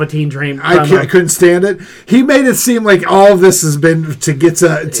the Velveteen Dream promo. I couldn't stand it. He made it seem like all of this has been to get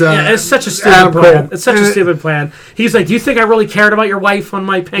to it's such a stupid plan. It's such a stupid plan. He's like, do you think I really cared about your wife on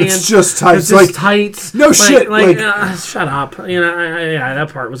my pants? It's just tights. It's just tights. No shit. Shut up. That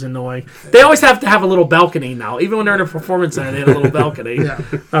part was annoying. They always have to have a little balcony now. Even when they're in a performance center, they had a little balcony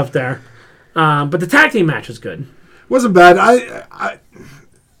up there. But the tag team match was good. Wasn't bad.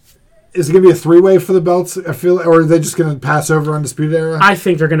 Is it going to be a 3-way for the belts? I feel, or are they just going to pass over Undisputed Era? I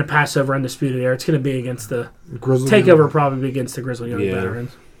think they're going to pass over Undisputed Era. It's going to be against the Grizzly Takeover, Young. Probably against the Grizzly Young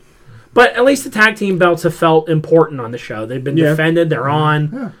Veterans. But at least the tag team belts have felt important on the show. They've been defended. They're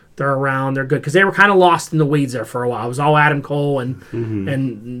on. They're around. They're good because they were kind of lost in the weeds there for a while. It was all Adam Cole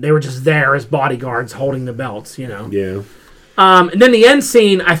and they were just there as bodyguards holding the belts. Yeah. And then the end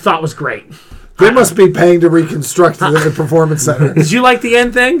scene I thought was great. They must be paying to reconstruct the performance center. Did you like the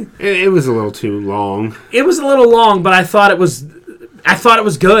end thing? It was a little too long. It was a little long, but I thought it was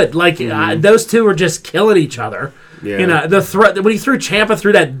good. Like those two were just killing each other. Yeah. When he threw Ciampa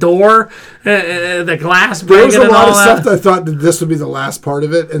through that door, the glass. There was a lot of stuff that I thought that this would be the last part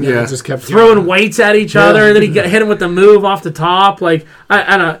of it, and then it just kept throwing weights at each other, and then he hit him with the move off the top. Like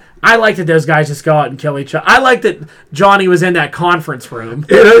I don't know. I like that those guys just go out and kill each other. I like that Johnny was in that conference room.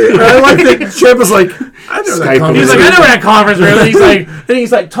 I like that Ciampa's like, I know that conference room. He's like, I know that conference room. And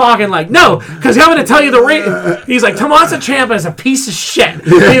he's like talking like, no, because I'm going to tell you the reason. He's like, Tommaso Ciampa is a piece of shit.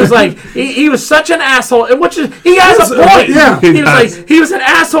 And he was like, he was such an asshole, and he has a point. Yeah, he was like, he was an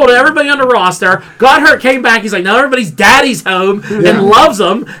asshole to everybody on the roster. Got hurt, came back. He's like, now everybody's daddy's home and loves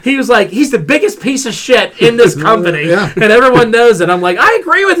him. He was like, he's the biggest piece of shit in this company, and everyone knows it. I'm like, I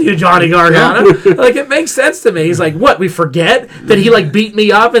agree with you, Johnny Gargano. Like, it makes sense to me. He's like, what, we forget that he like beat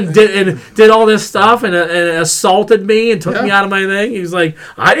me up and did all this stuff and assaulted me and took me out of my thing. He's like,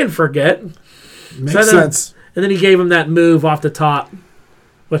 I didn't forget. Makes sense. And then he gave him that move off the top,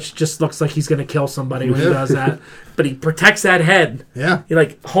 which just looks like he's going to kill somebody when he does that. But he protects that head. Yeah. He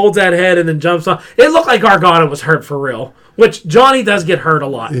like holds that head and then jumps off. It looked like Gargano was hurt for real, which Johnny does get hurt a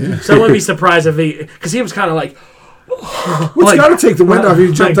lot. Yeah. So I wouldn't be surprised if because he was kind of like, it's got to take the wind off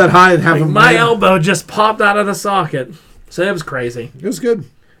you jump that high and have him. My elbow just popped out of the socket. So it was crazy. It was good.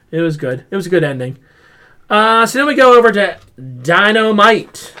 It was good. It was a good ending. So then we go over to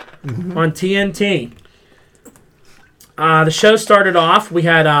Dynamite on TNT. The show started off. We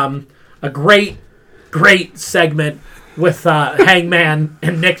had a great segment with Hangman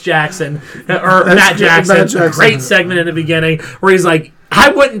and Nick Jackson or Matt Jackson. Great segment in the beginning where he's like, I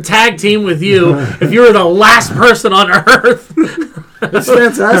wouldn't tag team with you if you were the last person on earth. It's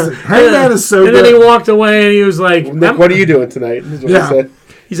fantastic. Hangman is so good. And then he walked away and he was like, Nick, what are you doing tonight? Is what he said.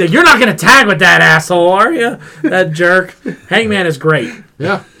 He's like, you're not going to tag with that asshole, are you? That jerk. Hangman is great.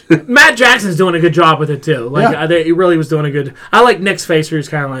 Yeah. Matt Jackson's doing a good job with it, too. He really was doing a good... I like Nick's face where he's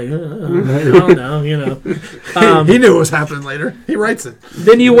kind of like, I don't know, He knew what was happening later. He writes it.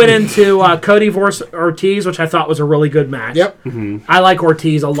 Then you went into Cody versus Ortiz, which I thought was a really good match. Yep. Mm-hmm. I like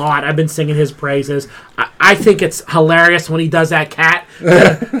Ortiz a lot. I've been singing his praises. I think it's hilarious when he does that cat.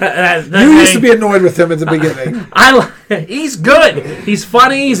 You used to be annoyed with him at the beginning. He's good. He's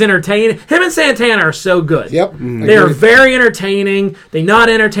funny. He's entertaining. Him and Santana are so good. Yep. They are very entertaining. They know how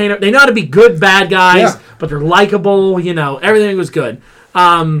to entertain. They know how to be good bad guys, but they're likable. Everything was good.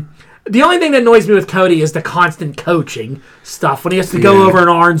 The only thing that annoys me with Cody is the constant coaching stuff when he has to go over and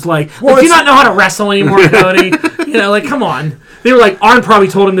Arn's like, do you not know how to wrestle anymore, Cody? Come on. They were like, Arn probably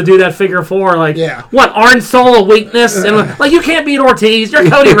told him to do that figure four. Like, what, Arn saw a weakness? And you can't beat Ortiz. You're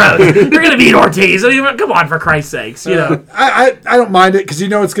Cody Rhodes. You're going to beat Ortiz. Come on, for Christ's sakes. I don't mind it because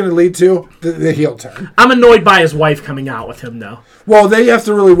it's going to lead to the heel turn. I'm annoyed by his wife coming out with him, though. Well, they have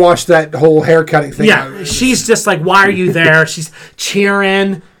to really watch that whole haircutting thing. Yeah, she's just like, why are you there? She's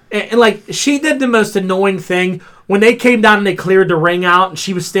cheering. And she did the most annoying thing. When they came down and they cleared the ring out and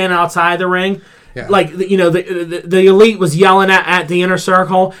she was standing outside the ring, the Elite was yelling at the inner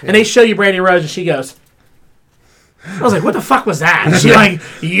circle, and they show you Brandy Rose, and she goes, I was like, what the fuck was that? And she like,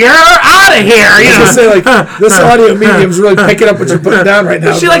 you're out of here. I was going to say, this audio medium's really picking up what you're putting down right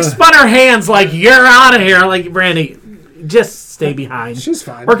now. She spun her hands like, you're out of here. Like, Brandy, just stay behind. She's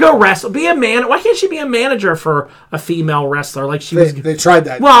fine. Or go wrestle. Be a man. Why can't she be a manager for a female wrestler? Like they tried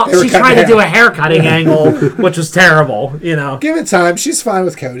that. Well, she tried to do a haircutting angle, which was terrible. Give it time. She's fine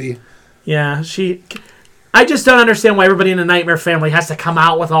with Cody. Yeah, I just don't understand why everybody in the Nightmare family has to come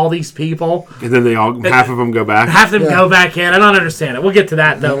out with all these people. And then half of them go back. Half of them go back in. I don't understand it. We'll get to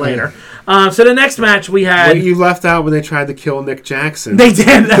that, though, later. So the next match we had... you left out when they tried to kill Nick Jackson. They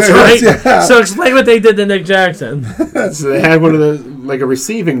did, that's right. Yeah. So explain what they did to Nick Jackson. So they had one of the, a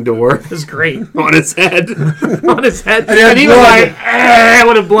receiving door. It was great. On his head. On his head. And he was like,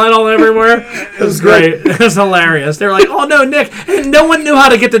 with blood all everywhere. It was great. It was hilarious. They were like, oh no, Nick. And no one knew how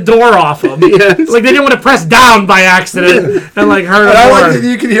to get the door off him. Yes. They didn't want to press down by accident and hurt him more. I like that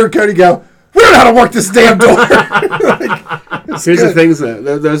you can hear Cody go, we don't know how to work this damn door. Here's the things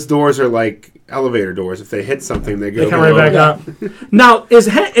those doors are like elevator doors. If they hit something, they come right back up. Now, is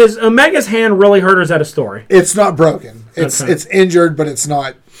Omega's hand really hurt, or is that a story? It's not broken. It's injured, but it's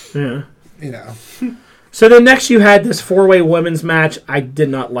not. Yeah. So then next you had this 4-way women's match. I did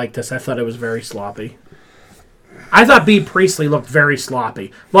not like this. I thought it was very sloppy. I thought Bea Priestley looked very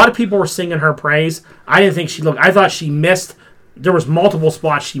sloppy. A lot of people were singing her praise. I didn't think she looked. I thought she missed. There was multiple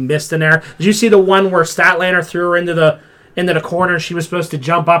spots she missed in there. Did you see the one where Statlander threw her into the corner? She was supposed to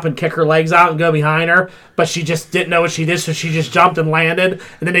jump up and kick her legs out and go behind her, but she just didn't know what she did, so she just jumped and landed. And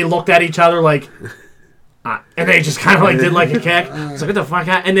then they looked at each other like, and they just kind of did a kick. It's like, what the fuck?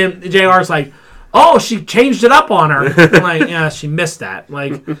 And then JR's like, oh, she changed it up on her. I'm like, yeah, she missed that. I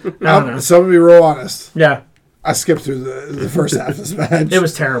don't know. So I'm gonna be real honest. Yeah. I skipped through the first half of this match. It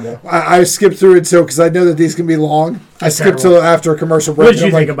was terrible. I skipped through it too because I know that these can be long. I skipped till after a commercial break. What did you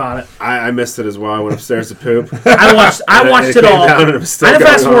think about it? I missed it as well. I went upstairs to poop. I watched it all. I didn't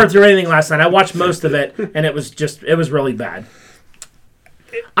fast forward through anything last night. I watched most of it, and it was really bad.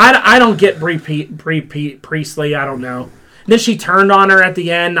 I don't get Bea Priestley. I don't know. Then she turned on her at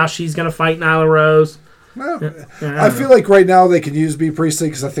the end. Now she's going to fight Nyla Rose. Well, I feel like right now they can use Bea Priestley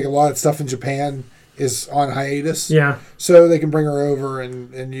because I think a lot of stuff in Japan is on hiatus. Yeah. So they can bring her over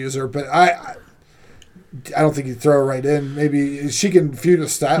and use her. But I don't think you throw her right in. Maybe she can feud with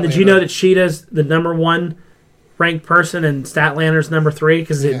Statlander. Did you know that Sheeta's the number 1 ranked person and Statlander's number 3?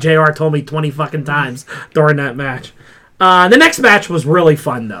 Because JR told me 20 fucking times during that match. The next match was really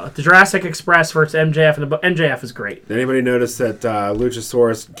fun, though. The Jurassic Express versus MJF, and MJF is great. Did anybody notice that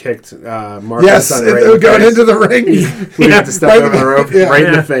Luchasaurus kicked Marcus? Yes, going into the ring. We had to step over the rope right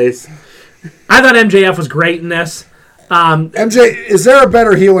in the face. I thought MJF was great in this. MJ, is there a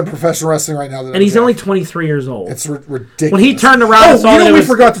better heel in professional wrestling right now than And MJF? He's only 23 years old. It's ridiculous. When he turned around, we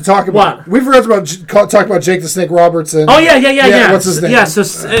forgot to talk about. What? We forgot to talk about Jake the Snake Roberts. And, oh yeah. What's his name? Yeah, so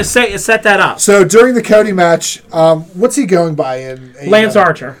set that up. So during the Cody match, what's he going by in? Lance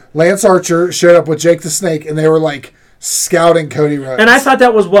Archer. Lance Archer showed up with Jake the Snake, and they were like scouting Cody Rhodes. And I thought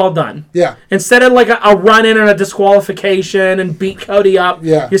that was well done. Yeah. Instead of like a run in and a disqualification and beat Cody up,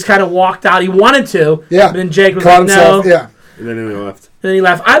 Yeah. he just kind of walked out. He wanted to. Yeah. But then Jake was Caught like, himself. no. Yeah. And then he left. And then he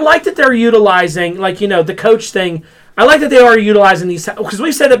left. I like that they're utilizing, like, you know, the coach thing. I like that they are utilizing these, because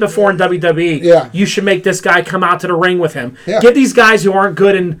we said it before in WWE. Yeah. You should make this guy come out to the ring with him. Yeah. Get these guys who aren't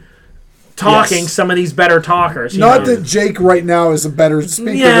good in talking, Yes. some of these better talkers. Not that Jake right now is a better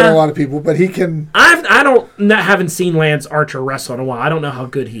speaker than a lot of people, but he can. haven't seen Lance Archer wrestle in a while. I don't know how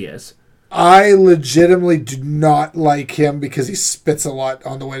good he is. I legitimately do not like him because he spits a lot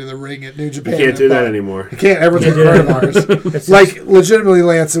on the way to the ring at New Japan. You can't do that anymore. He can't ever take coronavirus. Like, legitimately,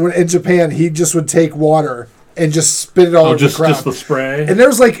 Lance, in Japan, he just would take water and just spit it all over the crowd. Just the spray. And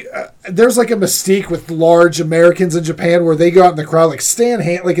there's like a mystique with large Americans in Japan where they go out in the crowd like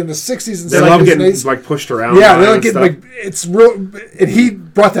like in the 60s and 70s. They love getting 80s. like pushed around. Yeah, they're like getting like it's real, and he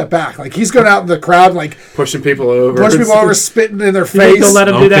brought that back. Like he's going out in the crowd like pushing people over, spitting in their You face. think they'll let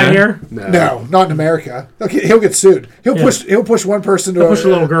him do that here? No, not in America. Okay, he'll get sued. He'll push one person to Push a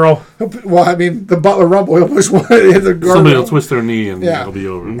little girl. Well, I mean, the Butler Rumble. He'll push one. Somebody will twist their knee and it'll be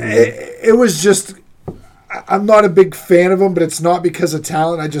over. It was just. I'm not a big fan of him, but it's not because of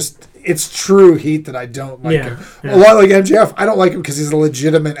talent. It's true heat that I don't like him. Yeah. A lot like MJF, I don't like him because he's a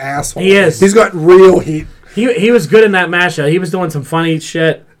legitimate asshole. He is. He's got real heat. He was good in that match. He was doing some funny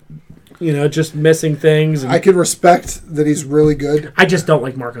shit, you know, just missing things. And I can respect that he's really good. I just don't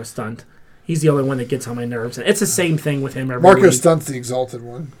like Marco Stunt. He's the only one that gets on my nerves. And it's the same thing with him every Marco week. Stunt's the exalted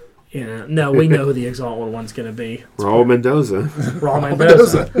one. Yeah, no, we know who the Exalted one's going to be. Raul Mendoza. Raul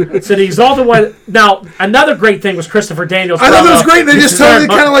Mendoza. So the Exalted one. Now, another great thing was Christopher Daniels. I thought that was great. They just totally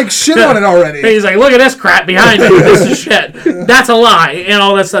kind of like shit on it already. And he's like, look at this crap behind you. This is shit. That's a lie. And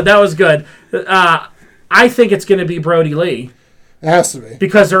all that stuff. That was good. I think it's going to be Brody Lee. It has to be.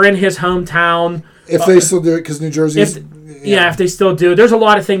 Because they're in his hometown. If they still do it, because New Jersey's... If they still do. There's a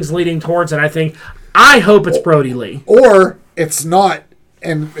lot of things leading towards it, I hope it's Brody Lee. Or it's not,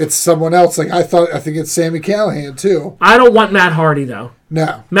 and it's someone else. Like, I think it's Sami Callihan, too. I don't want Matt Hardy, though.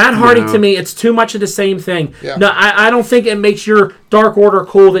 No. Matt Hardy, to me, it's too much of the same thing. Yeah. No, I don't think it makes your Dark Order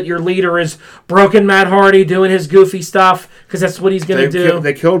cool that your leader is broken Matt Hardy doing his goofy stuff, because that's what he's going to do.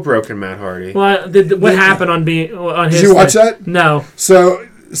 They killed broken Matt Hardy. Well, what happened on his... Did you watch that? No. So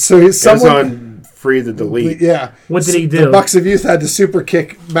It someone... was on Free the Delete. Yeah. What did he do? The Bucks of Youth had to super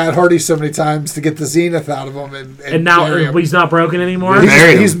kick Matt Hardy so many times to get the zenith out of him. And now bury him. he's not broken anymore?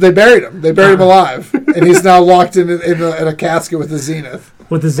 They buried him. They buried him alive. And he's now locked in a casket with the zenith.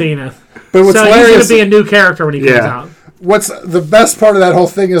 With the zenith. But what's so hilarious, he's going to be a new character when he comes out. What's the best part of that whole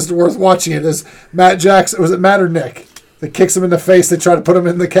thing is worth watching it is Matt Jackson, was it Matt or Nick? That kicks him in the face. They try to put him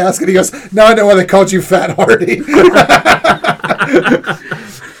in the casket. He goes, "Now I know why they called you Fat Hardy."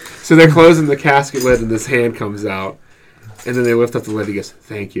 So they're closing the casket lid, and this hand comes out, and then they lift up the lid. He goes,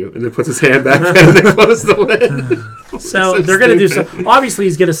 "Thank you," and then puts his hand back in, and they close the lid. So they're going to do so. Obviously,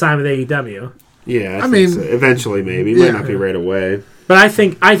 he's going to sign with AEW. Yeah, I mean, so. Eventually, maybe. Might not be right away. But I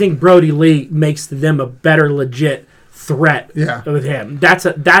think Brody Lee makes them a better legit threat with him. That's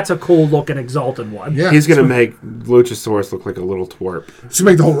a cool looking Exalted one. Yeah, he's gonna make Luchasaurus look like a little twerp. He's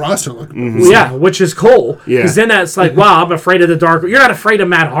gonna make the whole roster look. Yeah, which is cool. Yeah, because then that's like, wow, I'm afraid of the Dark. You're not afraid of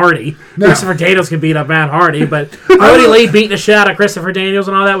Matt Hardy. No. Christopher Daniels can beat up Matt Hardy, but Brody Lee beating the shit out of Christopher Daniels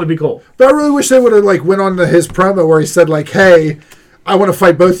and all that would be cool. But I really wish they would have went on to his promo where he said "Hey, I want to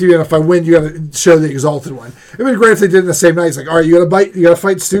fight both of you, and if I win, you got to show the Exalted one." It'd be great if they did it the same night. He's like, "All right, you got to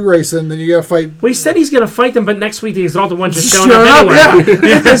fight Stu Grayson, then you got to fight." Well, he said he's going to fight them, but next week the Exalted one's just showing up anyway.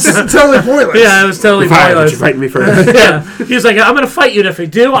 Yeah, it's just totally pointless. Yeah, it was totally pointless. You're fighting me first. Yeah, he was like, "I'm going to fight you, and if you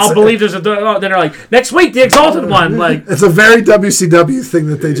do, I'll believe there's a." Then they're like, "Next week, the Exalted one." Like, it's a very WCW thing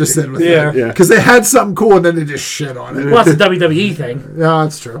that they just did with that. Yeah, because they had something cool, and then they just shit on it. Well, it's a WWE thing. Yeah,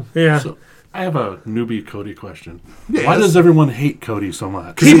 that's true. Yeah. So, I have a newbie Cody question. Yes. Why does everyone hate Cody so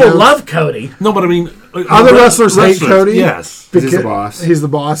much? People love Cody. No, but I mean... Other wrestlers hate Cody? Yes. Because he's the boss. He's the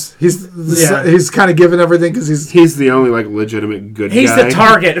boss. He's kind of giving everything because he's the only legitimate good guy. He's the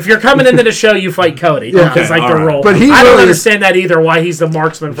target. If you're coming into the show, you fight Cody. Yeah. It's like the role. But I don't understand that either, why he's the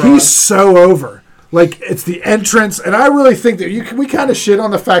marksman for He's us. so over. It's the entrance, and I really think that we kind of shit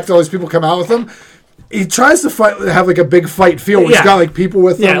on the fact that all these people come out with him. He tries to have a big fight feel where he's got people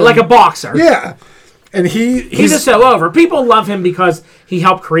with him. Yeah, like a boxer. Yeah. And he's just so over. People love him because he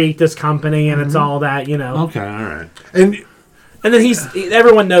helped create this company, and it's all that, Okay, all right. And then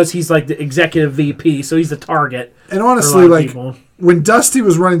everyone knows he's like the executive VP, so he's the target. And honestly, when Dusty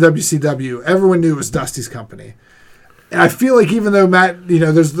was running WCW, everyone knew it was Dusty's company. And I feel like even though Matt,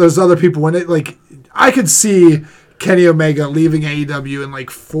 there's other people in it, I could see Kenny Omega leaving AEW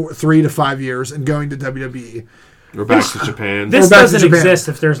in 3 to 5 years and going to WWE. We're back to Japan. This doesn't exist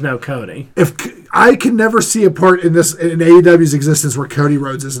if there's no Cody. If I can never see a part in AEW's existence where Cody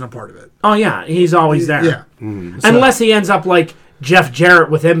Rhodes isn't a part of it. Oh yeah, he's always there. Yeah, unless he ends up like Jeff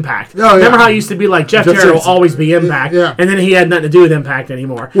Jarrett with Impact. Oh, yeah. Remember how it used to be like Jeff Jarrett will always be Impact, and then he had nothing to do with Impact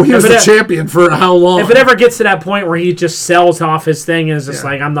anymore. Well, he was the champion for how long? If it ever gets to that point where he just sells off his thing and is just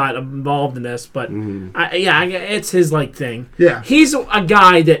like, I'm not involved in this, but it's his like thing. Yeah, he's a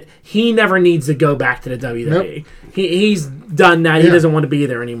guy that he never needs to go back to the WWE. Yep. He's done that. He doesn't want to be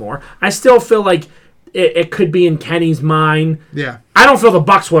there anymore. I still feel like it could be in Kenny's mind. Yeah. I don't feel the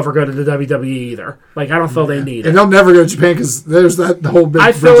Bucks will ever go to the WWE either. Like, I don't feel they need it. And they'll never go to Japan because there's that whole big...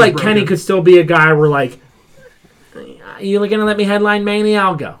 I feel like Kenny could still be a guy where, like, you going to let me headline Mania?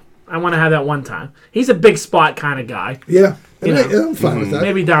 I'll go. I want to have that one time. He's a big spot kind of guy. Yeah. I'm fine with that.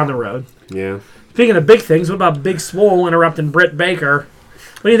 Maybe down the road. Yeah. Speaking of big things, what about Big Swole interrupting Britt Baker?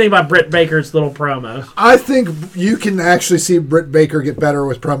 What do you think about Britt Baker's little promos? I think you can actually see Britt Baker get better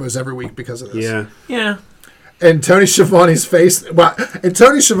with promos every week because of this. Yeah. Yeah. And Tony Schiavone's face, and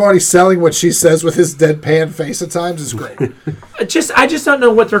Tony Schiavone selling what she says with his deadpan face at times is great. I just don't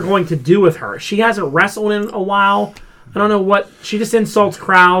know what they're going to do with her. She hasn't wrestled in a while. I don't know what. She just insults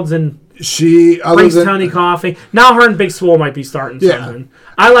crowds and brings Tony coffee. Now her and Big Swole might be starting something.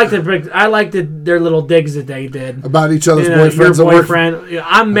 I like their little digs that they did about each other's boyfriends. Your boyfriend.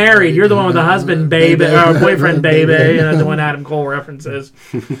 I'm married. You're the one with the husband, baby, or boyfriend, baby. The one Adam Cole references.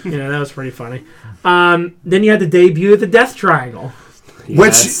 That was pretty funny. Then you had the debut of the Death Triangle.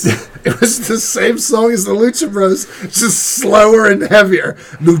 Yes. Which it was the same song as the Lucha Bros, just slower and heavier.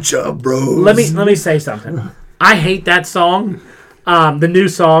 Lucha Bros. Let me say something. I hate that song, the new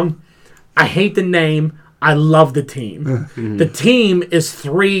song. I hate the name. I love the team. Mm-hmm. The team is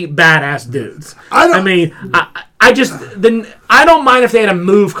 3 badass dudes. I don't mind if they had a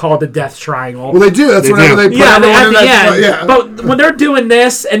move called the Death Triangle. Well, they do. That's whenever they put everyone in that. Yeah. But when they're doing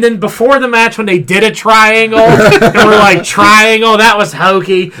this, and then before the match when they did a triangle, and we're like, triangle, that was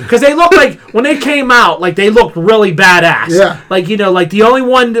hokey. Because they looked like, when they came out, like they looked really badass. Yeah. Like, like the only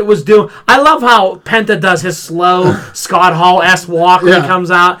one that was doing, I love how Penta does his slow Scott Hall-esque walk when he comes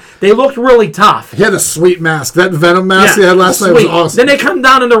out. They looked really tough. He had a sweet mask. That Venom mask he had last night was awesome. Then they come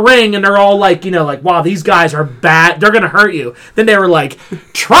down in the ring, and they're all like, wow, these guys are bad. They're going to hurt you. Then they were like,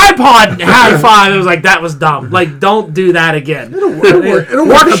 tripod high five. It was like, that was dumb. Like, don't do that again. It'll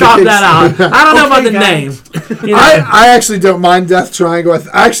workshop that out. I don't know about the name. I actually don't mind Death Triangle.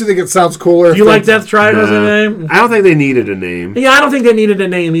 I actually think it sounds cooler. You like Death Triangle as a name? I don't think they needed a name. Yeah, I don't think they needed a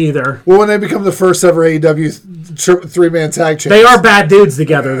name either. Well, when they become the first ever AEW 3-man tag champions. They are bad dudes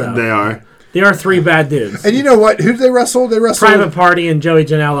together, though. They are. They are 3 bad dudes. And you know what? Who did they wrestle? They wrestled Private Party and Joey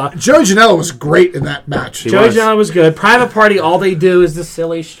Janela. Joey Janela was great in that match. Joey Janela was good. Private Party, all they do is the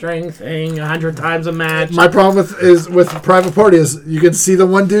silly string thing 100 times a match. My problem with Private Party is you can see the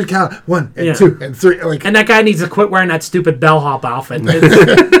one dude count 1 and 2 and 3. Like, and that guy needs to quit wearing that stupid bellhop outfit.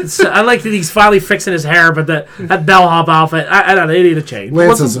 I like that he's finally fixing his hair, but that bellhop outfit, I don't know, they need to change.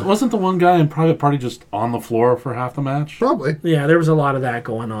 Wasn't the one guy in Private Party just on the floor for half the match? Probably. Yeah, there was a lot of that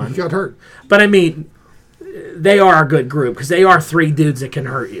going on. He got hurt. But I mean, they are a good group because they are 3 dudes that can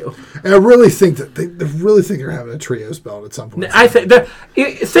hurt you. And I really think that they really think they're having a trios belt at some point. I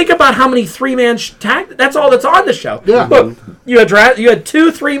think about how many 3-man tag. That's all that's on the show. Yeah. Look, you had 2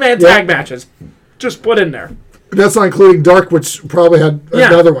 3-man tag matches. Just put in there. That's not including Dark, which probably had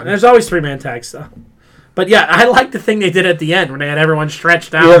another one. There's always 3-man tag stuff. But yeah, I like the thing they did at the end when they had everyone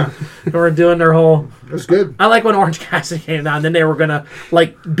stretched out. Yeah. They were doing their whole. It was good. I like when Orange Cassidy came down. Then they were gonna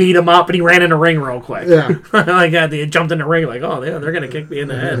beat him up, and he ran in the ring real quick. Yeah. They jumped in the ring like, oh yeah, they're gonna kick me in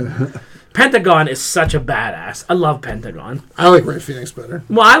the head. Pentagon is such a badass. I love Pentagon. I like Ray Phoenix better.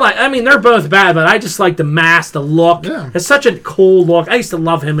 Well, they're both bad, but I just like the mask, the look. Yeah. It's such a cool look. I used to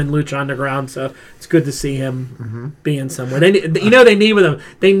love him in Lucha Underground, so it's good to see him being somewhere. They need with him.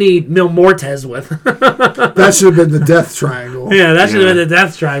 They need Mil Mortez with. That should have been the Death Triangle. Yeah, that should have been the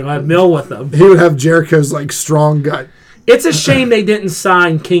Death Triangle. I have Mil with them. He would have Jericho's strong gut. It's a shame they didn't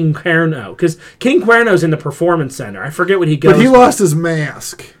sign King Cuerno because King Cuerno's in the Performance Center. I forget what he goes. But he lost his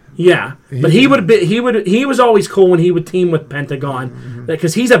mask. Yeah, but he was always cool when he would team with Pentagon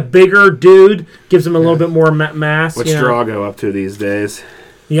because he's a bigger dude, gives him a little bit more mass. What's Drago up to these days?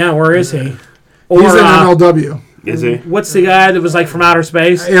 Yeah, where is he? He's in MLW. Is he? What's the guy that was from outer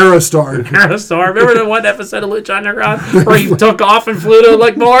space? Aerostar. Remember the one episode of Lucha Underground where he took off and flew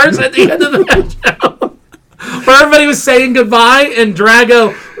to Mars at the end of the show? Where everybody was saying goodbye and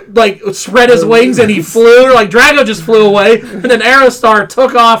Drago like spread his wings and he flew. Like Drago just flew away, and then Aerostar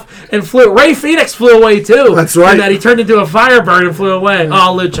took off and flew. Ray Phoenix flew away too. That's right. And then he turned into a Firebird and flew away.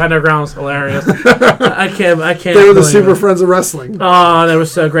 Oh, Lucha Underground was hilarious. I can't. They were the Super Friends of Wrestling. Oh, that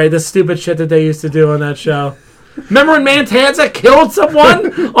was so great. The stupid shit that they used to do on that show. Remember when Mantanza killed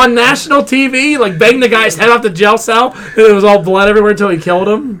someone on national TV? Like banged the guy's head off the jail cell, and it was all blood everywhere until he killed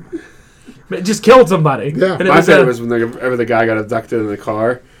him. It just killed somebody. Yeah. And my favorite was whenever the guy got abducted in the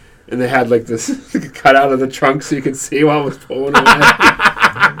car, and they had like this cut out of the trunk so you could see while it was pulling away.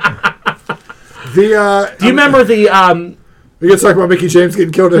 Do you remember the? We can talk about Mickey James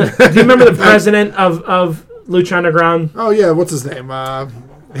getting killed. Do you remember the president of Lucha Underground? Oh yeah, what's his name?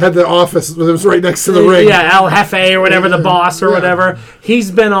 Had the office. It was right next to the ring. Yeah, El Jefe or whatever, the boss or whatever.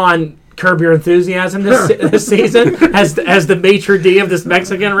 He's been on Curb Your Enthusiasm this season as the maitre d' of this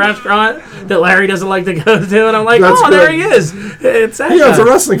Mexican restaurant that Larry doesn't like to go to, and I'm like, That's good. there he is. It's that Yeah, it's a guy.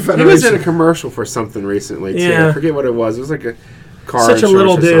 wrestling He federation. was in a commercial for something recently too. Yeah. I forget what it was. It was like a car Such a insurance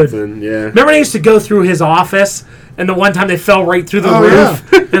little or dude. something. Yeah. Remember they used to go through his office, and the one time they fell right through the Oh,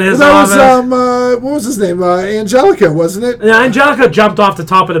 roof in his that office. was what was his name? Angelica, wasn't it? Yeah, Angelica jumped off the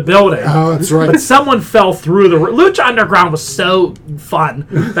top of the building. Oh, that's right. But someone fell through the roof. Lucha Underground was so fun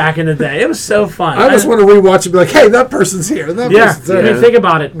back in the day. It was so fun. I just want to rewatch and be like, hey, that person's here. And that Yeah, person's there. I mean, think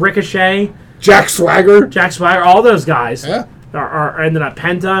about it. Ricochet, Jack Swagger. Jack Swagger, all those guys. Yeah. And then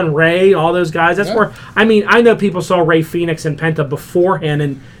Penta and Ray, all those guys. That's where, I mean, I know people saw Ray Phoenix and Penta beforehand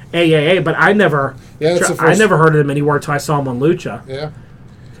in AAA, but I never heard of him anywhere until I saw him on Lucha. Yeah.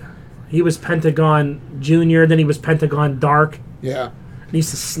 He was Pentagon Junior, then he was Pentagon Dark. Yeah. He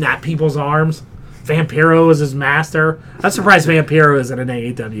used to snap people's arms. Vampiro was his master. I'm surprised Vampiro isn't an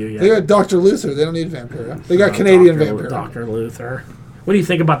AEW yet. They got Dr. Luther. They don't need Vampiro. They got Canadian Vampiro. Dr. Luther. What do you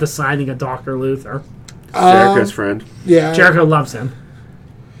think about the signing of Dr. Luther? Jericho's friend. Yeah. Jericho loves him.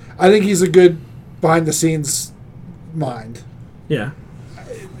 I think he's a good behind-the-scenes mind. Yeah.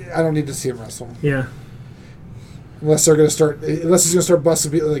 I don't need to see him wrestle. Yeah. Unless he's going to start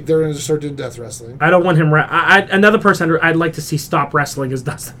busting people, like they're going to start doing death wrestling. I don't want him. Another person I'd like to see stop wrestling is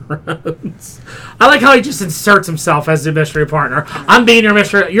Dustin Rhodes. I like how he just inserts himself as the mystery partner. I'm being your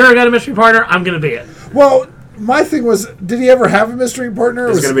mystery. You're a mystery partner. I'm going to be it. Well, my thing was, did he ever have a mystery partner?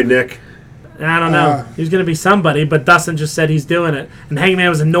 It's going to be Nick. I don't know. He's going to be somebody, but Dustin just said he's doing it, and Hangman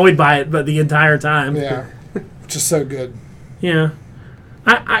was annoyed by it, but the entire time. Yeah, which is so good. Yeah.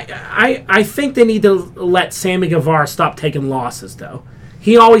 I think they need to let Sammy Guevara stop taking losses, though.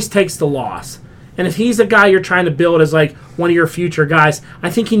 He always takes the loss. And if he's a guy you're trying to build as like one of your future guys, I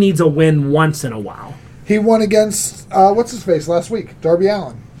think he needs a win once in a while. He won against, what's his face, last week? Darby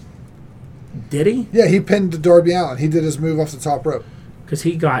Allin. Did he? Yeah, he pinned Darby Allin. He did his move off the top rope. Because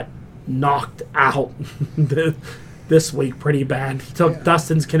he got knocked out this week pretty bad. He took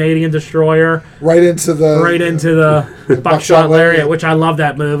Dustin's Canadian Destroyer right into the buckshot lariat, which I love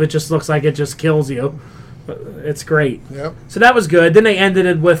that move. It just looks like it just kills you. It's great. Yep. So that was good. Then they ended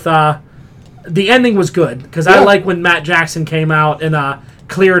it with the ending was good because I like when Matt Jackson came out and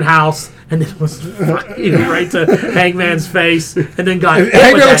cleared house and it was right to Hangman's face and then got hit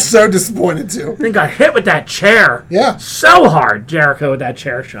Hangman with that. was so disappointed too. Then got hit with that chair. Yeah. So hard, Jericho with that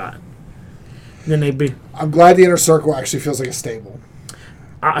chair shot. And then I'm glad the Inner Circle actually feels like a stable.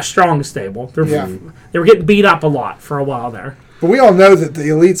 A strong stable. They were getting beat up a lot for a while there. But we all know that the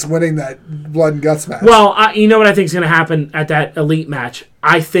Elite's winning that blood and guts match. Well, you know what I think is going to happen at that Elite match?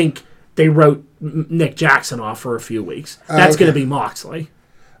 I think they wrote Nick Jackson off for a few weeks. That's going to be Moxley.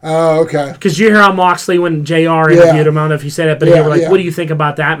 Oh, okay. Because you hear how Moxley, when JR interviewed him, I don't know if he said it, but they were like, what do you think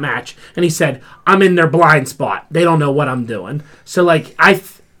about that match? And he said, I'm in their blind spot. They don't know what I'm doing. So, like,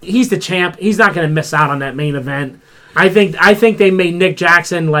 he's the champ. He's not going to miss out on that main event. I think they made Nick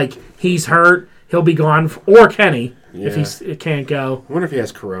Jackson, like, he's hurt. He'll be gone. Or Kenny, if he can't go. I wonder if he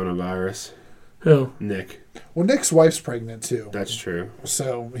has coronavirus. Who? Nick. Well, Nick's wife's pregnant, too. That's true.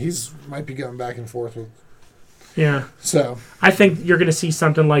 So, might be going back and forth with... Yeah. So I think you're going to see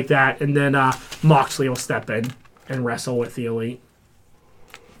something like that, and then Moxley will step in and wrestle with the Elite.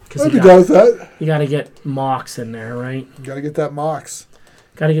 I'd be done with that. You got to get Mox in there, right? You got to get that Mox.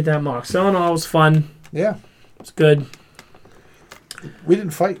 Got to get that Mox. So, in all, it was fun. Yeah. It's good. We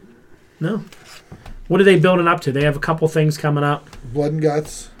didn't fight. No. What are they building up to? They have a couple things coming up. Blood and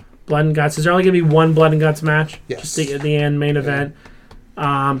Guts. Blood and Guts. Is there only going to be one Blood and Guts match? Yes. Just the end main event.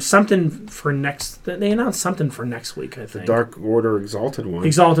 Something for next... They announced something for next week, I think. Dark Order Exalted one.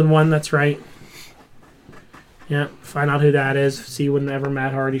 Exalted one, that's right. Yeah, find out who that is. See whenever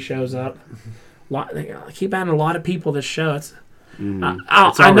Matt Hardy shows up. They keep adding a lot of people this show.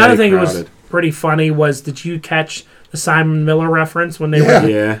 Another thing crowded. pretty funny was, did you catch the Simon Miller reference when they were?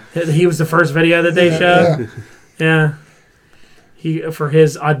 Yeah. He was the first video that they showed. Yeah. He for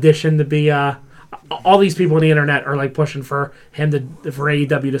his audition to be all these people on the internet are like pushing for him for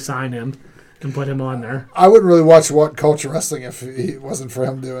AEW to sign him and put him on there. I wouldn't really watch What Culture Wrestling if it wasn't for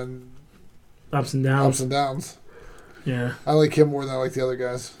him doing ups and downs. Yeah. I like him more than I like the other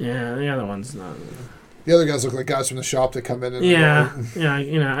guys. Yeah, the other one's not. The other guys look like guys from the shop that come in and yeah,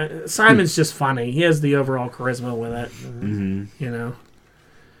 you know, Simon's just funny. He has the overall charisma with it. Mm-hmm. You know.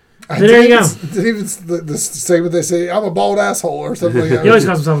 There you go. Did even the statement they say, "I'm a bald asshole" or something. He always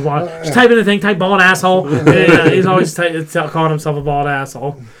calls himself a bald. Just type in the thing, type bald asshole. He's always calling himself a bald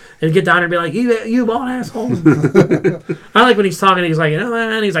asshole. And get down there and be like, you bald asshole. I like when he's talking, he's like, you know,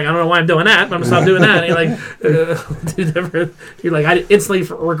 and he's like, I don't know why I'm doing that, but I'm gonna stop doing that. And he like, I instantly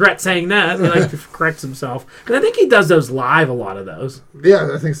regret saying that. And he like corrects himself. And I think he does those live, a lot of those. Yeah,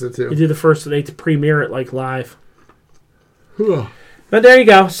 I think so too. He did the first, they premiere it like live. But there you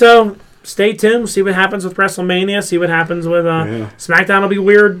go. So stay tuned. See what happens with WrestleMania. See what happens with SmackDown. Will be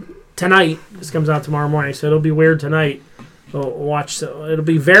weird tonight. This comes out tomorrow morning, so it'll be weird tonight. We'll watch. So it'll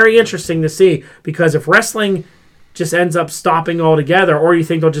be very interesting to see, because if wrestling just ends up stopping altogether, or you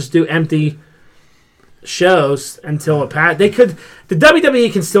think they'll just do empty shows until they could. The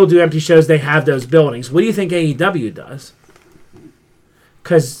WWE can still do empty shows. They have those buildings. What do you think AEW does?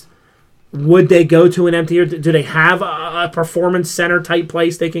 Because would they go to an empty, or do they have a performance center type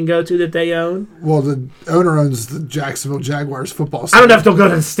place they can go to that they own? Well, the owner owns the Jacksonville Jaguars football center. I don't know if they'll go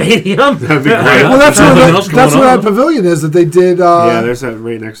to the stadium. That'd be great. Well, that's where that pavilion is that they did. Yeah, there's that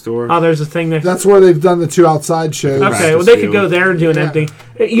right next door. Oh, there's a thing there. That's where they've done the 2 outside shows. Okay, well, they could go there and do an empty.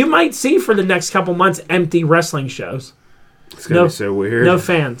 You might see for the next couple months empty wrestling shows. It's going to be so weird. No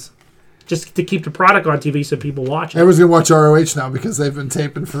fans. Just to keep the product on TV so people watch it. Everyone's going to watch ROH now because they've been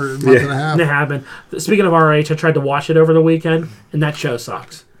taping for a month and a half. They have been. Speaking of ROH, I tried to watch it over the weekend, and that show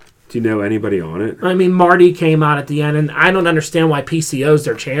sucks. Do you know anybody on it? I mean, Marty came out at the end, and I don't understand why PCO's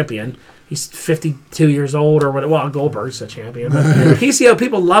their champion. He's 52 years old, or what? Well, Goldberg's the champion. But PCO,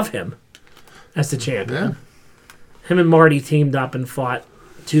 people love him as the champion. Yeah. Him and Marty teamed up and fought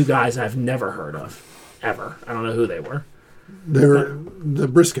 2 guys I've never heard of, ever. I don't know who they were. They were the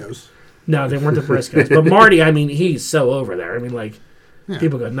Briscoes. No, they weren't the Briscoes. But Marty, I mean, he's so over there. I mean, like,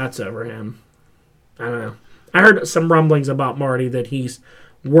 people go nuts over him. I don't know. I heard some rumblings about Marty that he's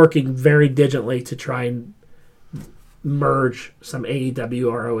working very diligently to try and merge some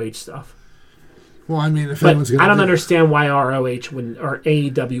AEW ROH stuff. Well, I mean, if anyone's going to, I don't understand why ROH would or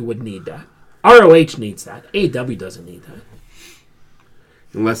AEW would need that. ROH needs that. AEW doesn't need that.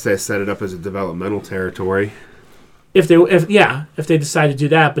 Unless they set it up as a developmental territory. If they decide to do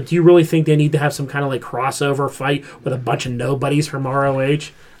that, but do you really think they need to have some kind of like crossover fight with a bunch of nobodies from ROH,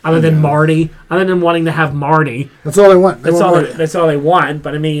 other than Marty, other than wanting to have Marty? That's all they want. That's all they want.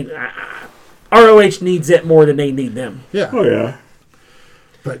 But I mean, ROH needs it more than they need them. Yeah. Oh yeah.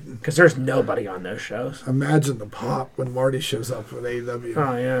 But because there's nobody on those shows. Imagine the pop when Marty shows up with AEW.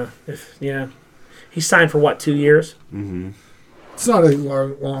 Oh yeah, He's signed for what, 2 years? Mm-hmm. It's not a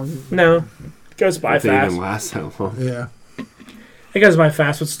long. No. Goes by fast. It even lasts that long. Yeah. It goes by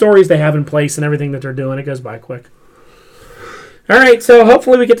fast. With stories they have in place and everything that they're doing, it goes by quick. All right, so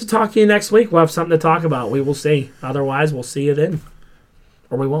hopefully we get to talk to you next week. We'll have something to talk about. We will see. Otherwise, we'll see you then.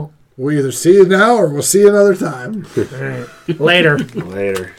 Or we won't. We'll either see you now or we'll see you another time. All right. Later. Later.